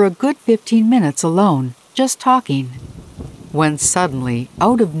standing there for a good 15 minutes alone, just talking, when suddenly,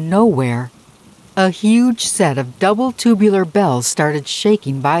 out of nowhere, a huge set of double tubular bells started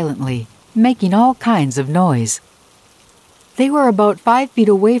shaking violently, making all kinds of noise. They were about 5 feet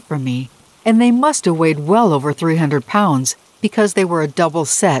away from me, and they must have weighed well over 300 pounds because they were a double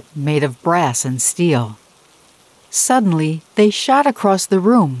set made of brass and steel. Suddenly, they shot across the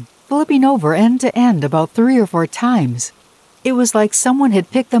room, flipping over end to end about 3 or 4 times. It was like someone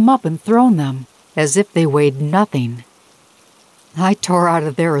had picked them up and thrown them, as if they weighed nothing. I tore out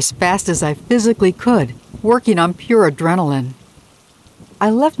of there as fast as I physically could, working on pure adrenaline. I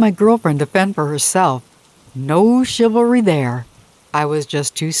left my girlfriend to fend for herself. No chivalry there. I was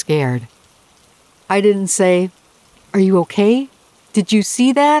just too scared. I didn't say, "Are you okay? Did you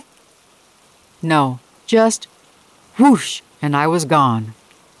see that?" No, just whoosh, and I was gone.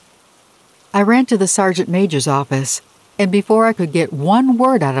 I ran to the sergeant major's office, and before I could get one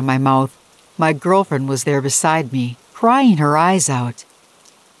word out of my mouth, my girlfriend was there beside me, crying her eyes out.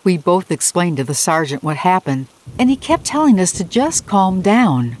 We both explained to the sergeant what happened, and he kept telling us to just calm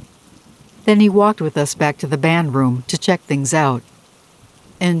down. Then he walked with us back to the band room to check things out.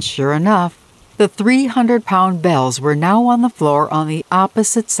 And sure enough, the 300-pound bells were now on the floor on the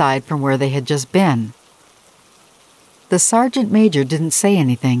opposite side from where they had just been. The sergeant major didn't say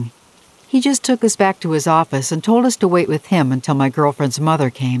anything. He just took us back to his office and told us to wait with him until my girlfriend's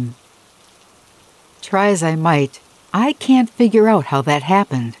mother came. Try as I might, I can't figure out how that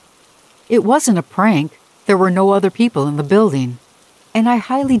happened. It wasn't a prank. There were no other people in the building. And I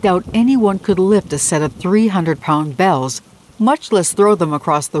highly doubt anyone could lift a set of 300-pound bells, much less throw them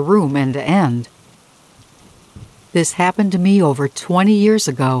across the room end to end. This happened to me over 20 years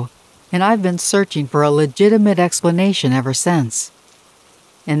ago, and I've been searching for a legitimate explanation ever since.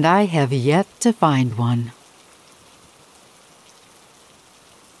 And I have yet to find one.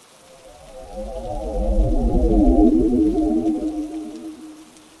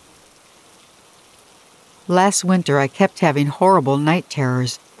 Last winter, I kept having horrible night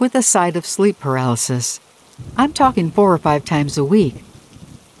terrors with a side of sleep paralysis. I'm talking 4 or 5 times a week.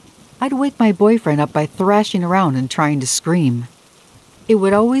 I'd wake my boyfriend up by thrashing around and trying to scream. It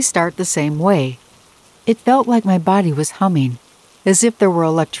would always start the same way. It felt like my body was humming, as if there were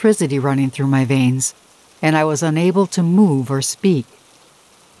electricity running through my veins, and I was unable to move or speak.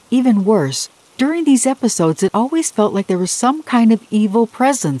 Even worse, during these episodes, it always felt like there was some kind of evil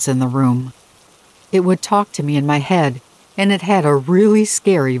presence in the room. It would talk to me in my head, and it had a really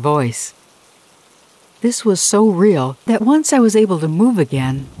scary voice. This was so real that once I was able to move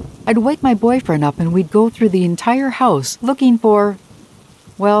again, I'd wake my boyfriend up and we'd go through the entire house looking for,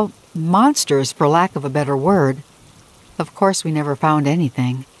 well, monsters for lack of a better word. Of course, we never found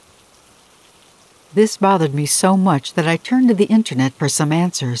anything. This bothered me so much that I turned to the internet for some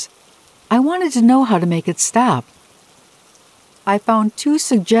answers. I wanted to know how to make it stop. I found 2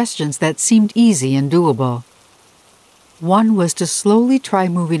 suggestions that seemed easy and doable. One was to slowly try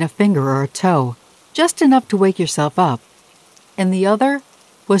moving a finger or a toe, just enough to wake yourself up. And the other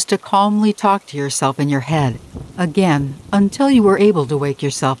was to calmly talk to yourself in your head, again, until you were able to wake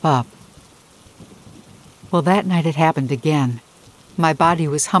yourself up. Well, that night it happened again. My body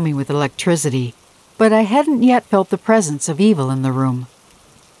was humming with electricity, but I hadn't yet felt the presence of evil in the room.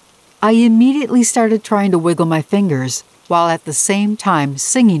 I immediately started trying to wiggle my fingers, while at the same time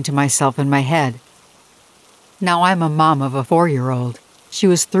singing to myself in my head. Now I'm a mom of a 4-year-old. She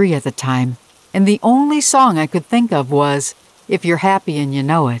was 3 at the time, and the only song I could think of was, "If You're Happy and You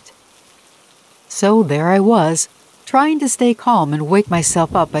Know It." So there I was, trying to stay calm and wake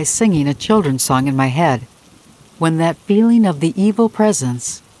myself up by singing a children's song in my head, when that feeling of the evil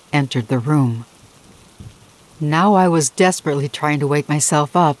presence entered the room. Now I was desperately trying to wake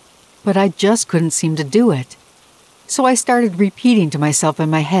myself up, but I just couldn't seem to do it. So I started repeating to myself in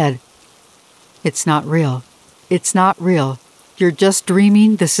my head, "It's not real. It's not real. You're just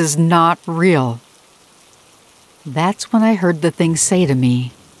dreaming. This is not real." That's when I heard the thing say to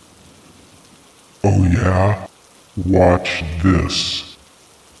me, Oh yeah? Watch this.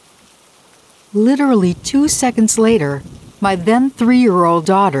 Literally 2 seconds later, my then 3-year-old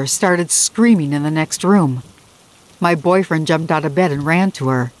daughter started screaming in the next room. My boyfriend jumped out of bed and ran to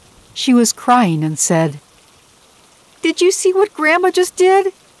her. She was crying and said, "Did you see what Grandma just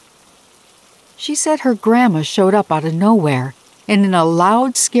did?" She said her grandma showed up out of nowhere and in a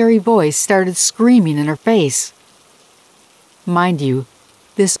loud, scary voice started screaming in her face. Mind you,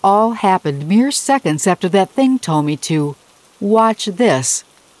 this all happened mere seconds after that thing told me to watch this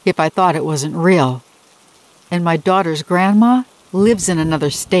if I thought it wasn't real. And my daughter's grandma lives in another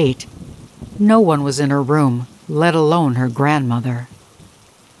state. No one was in her room, let alone her grandmother.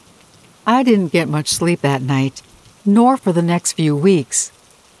 I didn't get much sleep that night, nor for the next few weeks.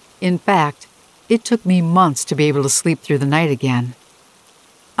 In fact, it took me months to be able to sleep through the night again.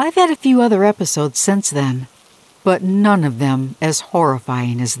 I've had a few other episodes since then, but none of them as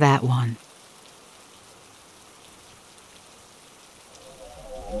horrifying as that one.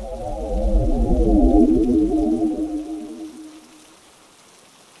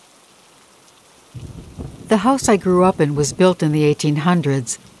 The house I grew up in was built in the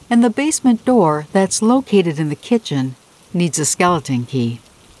 1800s, and the basement door that's located in the kitchen needs a skeleton key.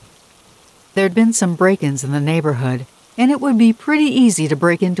 There'd been some break-ins in the neighborhood, and it would be pretty easy to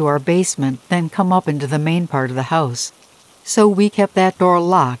break into our basement, then come up into the main part of the house. So we kept that door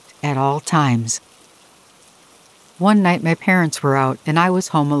locked at all times. One night my parents were out and I was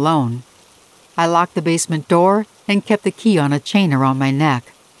home alone. I locked the basement door and kept the key on a chain around my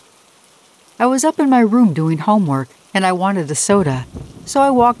neck. I was up in my room doing homework and I wanted a soda, so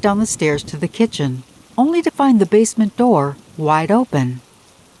I walked down the stairs to the kitchen, only to find the basement door wide open.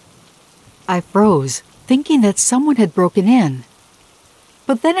 I froze, thinking that someone had broken in.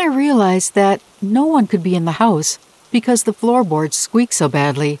 But then I realized that no one could be in the house because the floorboards squeaked so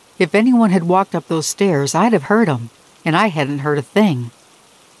badly. If anyone had walked up those stairs, I'd have heard them, and I hadn't heard a thing.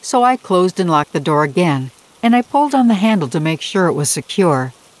 So I closed and locked the door again, and I pulled on the handle to make sure it was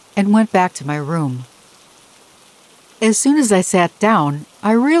secure, and went back to my room. As soon as I sat down,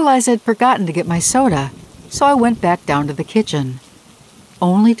 I realized I'd forgotten to get my soda, so I went back down to the kitchen,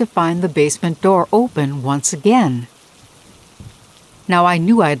 only to find the basement door open once again. Now I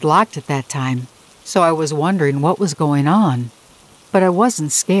knew I'd locked it that time, so I was wondering what was going on, but I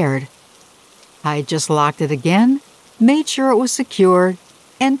wasn't scared. I just locked it again, made sure it was secured,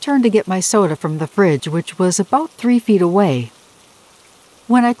 and turned to get my soda from the fridge, which was about 3 feet away.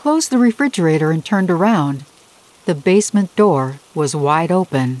 When I closed the refrigerator and turned around, the basement door was wide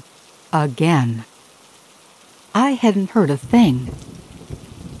open again. I hadn't heard a thing.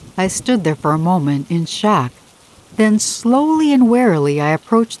 I stood there for a moment in shock. Then slowly and warily I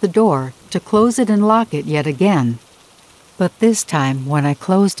approached the door to close it and lock it yet again. But this time, when I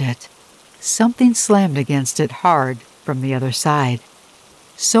closed it, something slammed against it hard from the other side.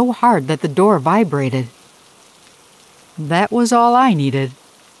 So hard that the door vibrated. That was all I needed.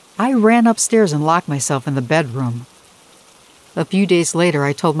 I ran upstairs and locked myself in the bedroom. A few days later,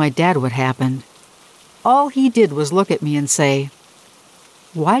 I told my dad what happened. All he did was look at me and say,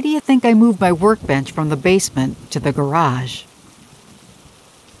 "Why do you think I moved my workbench from the basement to the garage?"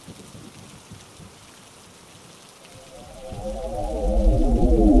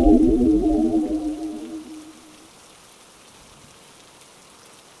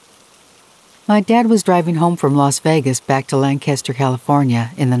 My dad was driving home from Las Vegas back to Lancaster,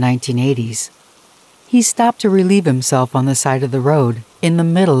 California in the 1980s. He stopped to relieve himself on the side of the road in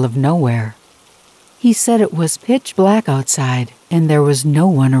the middle of nowhere. He said it was pitch black outside and there was no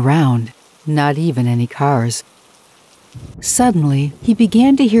one around, not even any cars. Suddenly, he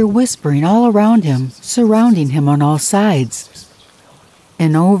began to hear whispering all around him, surrounding him on all sides.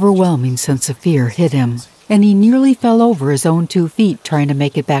 An overwhelming sense of fear hit him, and he nearly fell over his own 2 feet trying to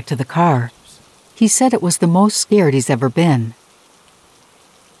make it back to the car. He said it was the most scared he's ever been.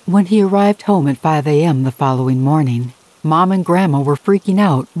 When he arrived home at 5 a.m. the following morning, Mom and Grandma were freaking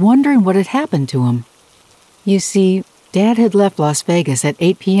out, wondering what had happened to him. You see, Dad had left Las Vegas at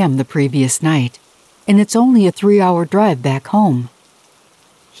 8 p.m. the previous night, and it's only a 3-hour drive back home.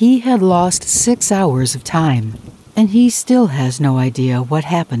 He had lost 6 hours of time, and he still has no idea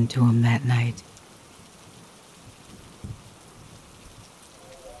what happened to him that night.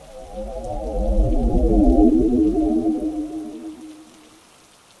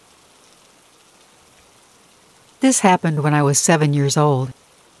 This happened when I was 7 years old.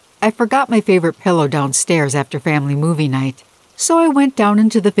 I forgot my favorite pillow downstairs after family movie night, so I went down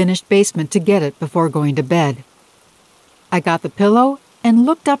into the finished basement to get it before going to bed. I got the pillow and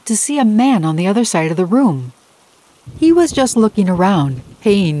looked up to see a man on the other side of the room. He was just looking around,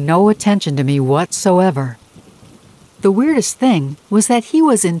 paying no attention to me whatsoever. The weirdest thing was that he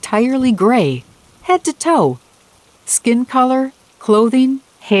was entirely gray, head to toe. Skin color, clothing,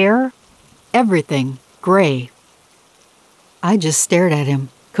 hair, everything gray. I just stared at him,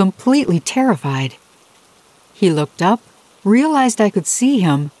 completely terrified. He looked up, realized I could see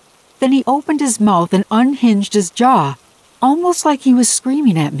him, then he opened his mouth and unhinged his jaw, almost like he was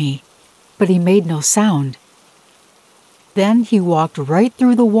screaming at me, but he made no sound. Then he walked right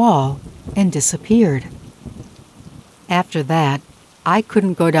through the wall and disappeared. After that, I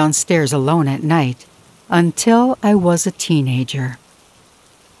couldn't go downstairs alone at night until I was a teenager.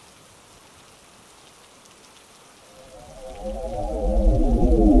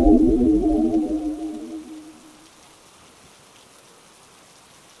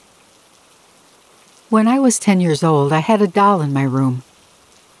 When I was 10 years old, I had a doll in my room.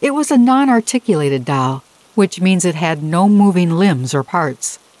 It was a non-articulated doll, which means it had no moving limbs or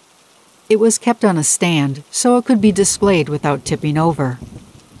parts. It was kept on a stand, so it could be displayed without tipping over.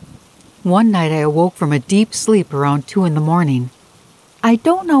 One night I awoke from a deep sleep around 2 in the morning. I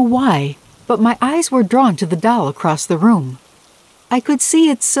don't know why, but my eyes were drawn to the doll across the room. I could see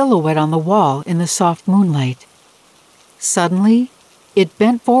its silhouette on the wall in the soft moonlight. Suddenly, it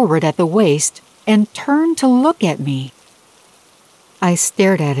bent forward at the waist and turned to look at me, I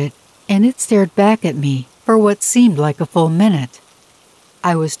stared at it, and it stared back at me for what seemed like a full minute.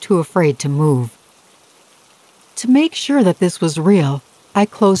 I was too afraid to move. To make sure that this was real, I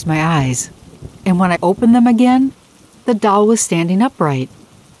closed my eyes, and when I opened them again, the doll was standing upright.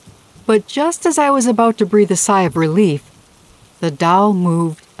 But just as I was about to breathe a sigh of relief, the doll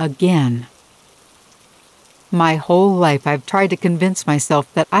moved again. My whole life I've tried to convince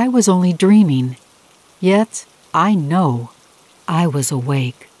myself that I was only dreaming, yet I know I was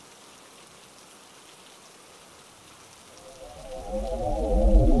awake.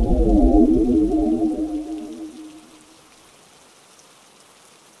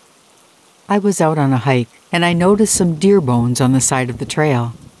 I was out on a hike, and I noticed some deer bones on the side of the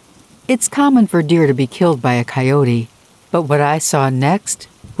trail. It's common for deer to be killed by a coyote, but what I saw next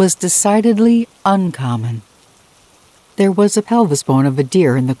was decidedly uncommon. There was a pelvis bone of a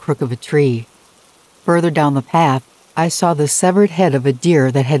deer in the crook of a tree. Further down the path, I saw the severed head of a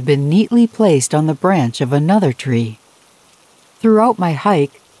deer that had been neatly placed on the branch of another tree. Throughout my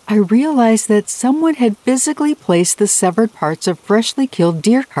hike, I realized that someone had physically placed the severed parts of freshly killed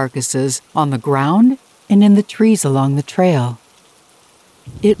deer carcasses on the ground and in the trees along the trail.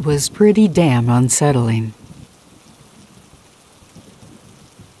 It was pretty damn unsettling.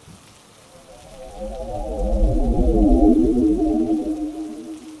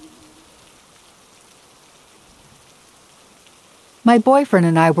 My boyfriend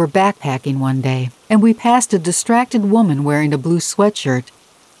and I were backpacking one day, and we passed a distracted woman wearing a blue sweatshirt.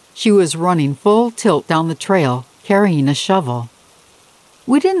 She was running full tilt down the trail, carrying a shovel.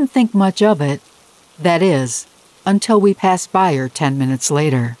 We didn't think much of it, that is, until we passed by her 10 minutes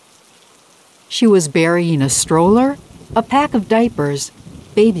later. She was burying a stroller, a pack of diapers,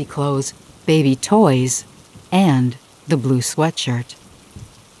 baby clothes, baby toys, and the blue sweatshirt.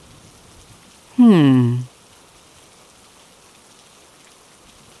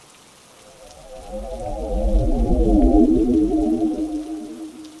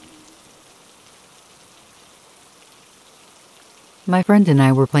 My friend and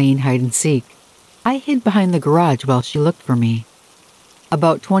I were playing hide and seek. I hid behind the garage while she looked for me.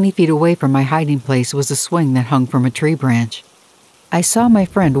 About 20 feet away from my hiding place was a swing that hung from a tree branch. I saw my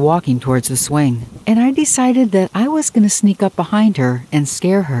friend walking towards the swing, and I decided that I was going to sneak up behind her and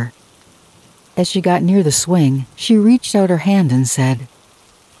scare her. As she got near the swing, she reached out her hand and said,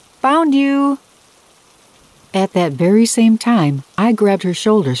 "Found you!" At that very same time, I grabbed her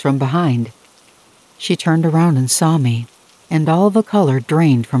shoulders from behind. She turned around and saw me, and all the color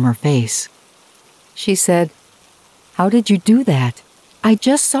drained from her face. She said, "How did you do that? I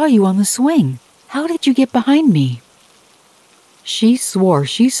just saw you on the swing. How did you get behind me?" She swore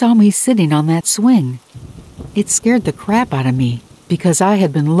she saw me sitting on that swing. It scared the crap out of me because I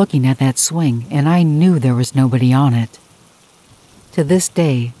had been looking at that swing and I knew there was nobody on it. To this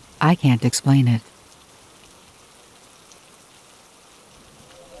day, I can't explain it.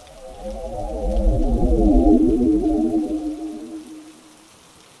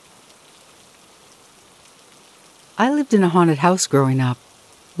 I lived in a haunted house growing up.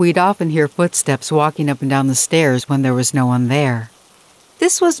 We'd often hear footsteps walking up and down the stairs when there was no one there.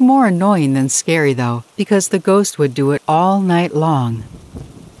 This was more annoying than scary, though, because the ghost would do it all night long.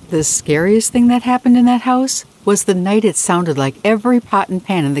 The scariest thing that happened in that house was the night it sounded like every pot and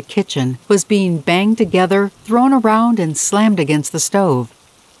pan in the kitchen was being banged together, thrown around, and slammed against the stove.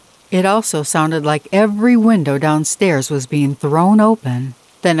 It also sounded like every window downstairs was being thrown open,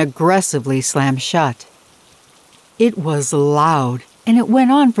 then aggressively slammed shut. It was loud, and it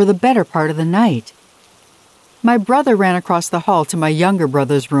went on for the better part of the night. My brother ran across the hall to my younger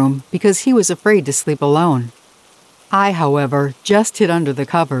brother's room because he was afraid to sleep alone. I, however, just hid under the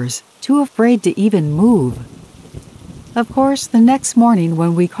covers, too afraid to even move. Of course, the next morning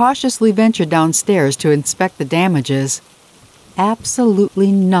when we cautiously ventured downstairs to inspect the damages,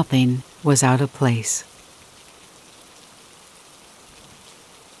 absolutely nothing was out of place.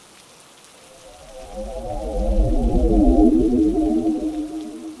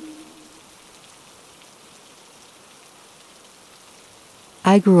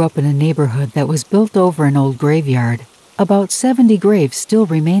 I grew up in a neighborhood that was built over an old graveyard. About 70 graves still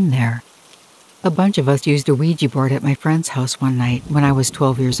remain there. A bunch of us used a Ouija board at my friend's house one night when I was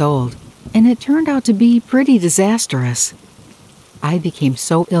 12 years old, and it turned out to be pretty disastrous. I became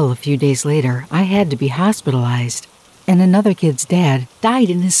so ill a few days later I had to be hospitalized, and another kid's dad died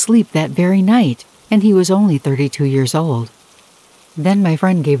in his sleep that very night, and he was only 32 years old. Then my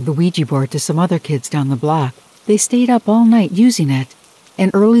friend gave the Ouija board to some other kids down the block. They stayed up all night using it, and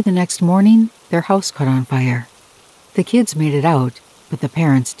early the next morning, their house caught on fire. The kids made it out, but the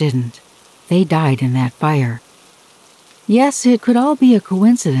parents didn't. They died in that fire. Yes, it could all be a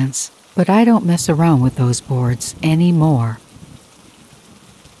coincidence, but I don't mess around with those boards anymore.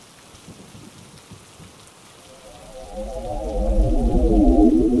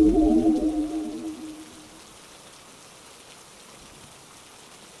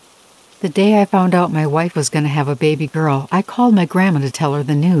 The day I found out my wife was going to have a baby girl, I called my grandma to tell her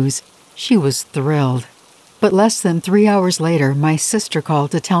the news. She was thrilled. But less than 3 hours later, my sister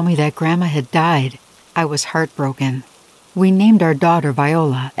called to tell me that Grandma had died. I was heartbroken. We named our daughter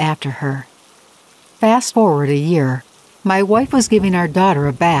Viola after her. Fast forward a year. My wife was giving our daughter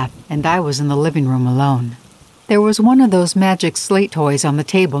a bath, and I was in the living room alone. There was one of those magic slate toys on the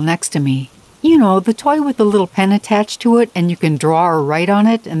table next to me. You know, the toy with the little pen attached to it and you can draw or write on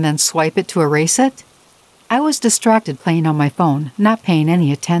it and then swipe it to erase it. I was distracted playing on my phone, not paying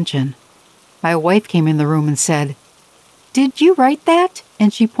any attention. My wife came in the room and said, "Did you write that?"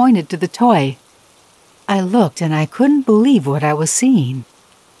 And she pointed to the toy. I looked and I couldn't believe what I was seeing.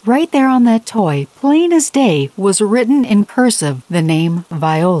 Right there on that toy, plain as day, was written in cursive the name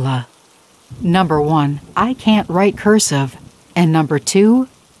Viola. Number 1, I can't write cursive. And number 2,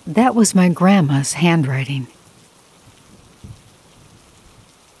 that was my grandma's handwriting.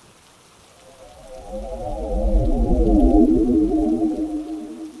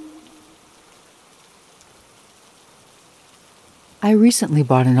 I recently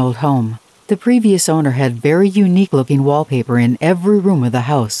bought an old home. The previous owner had very unique-looking wallpaper in every room of the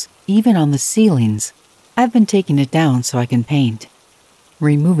house, even on the ceilings. I've been taking it down so I can paint.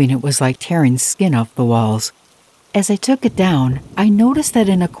 Removing it was like tearing skin off the walls. As I took it down, I noticed that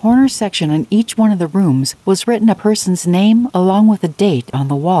in a corner section on each one of the rooms was written a person's name along with a date on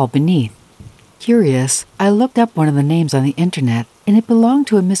the wall beneath. Curious, I looked up one of the names on the internet, and it belonged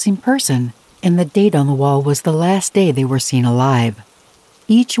to a missing person, and the date on the wall was the last day they were seen alive.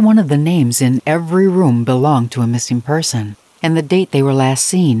 Each one of the names in every room belonged to a missing person, and the date they were last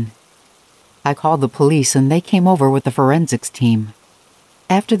seen. I called the police and they came over with the forensics team.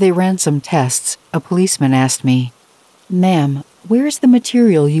 After they ran some tests, a policeman asked me, "Ma'am, where's the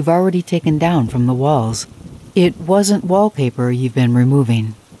material you've already taken down from the walls? It wasn't wallpaper you've been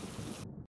removing."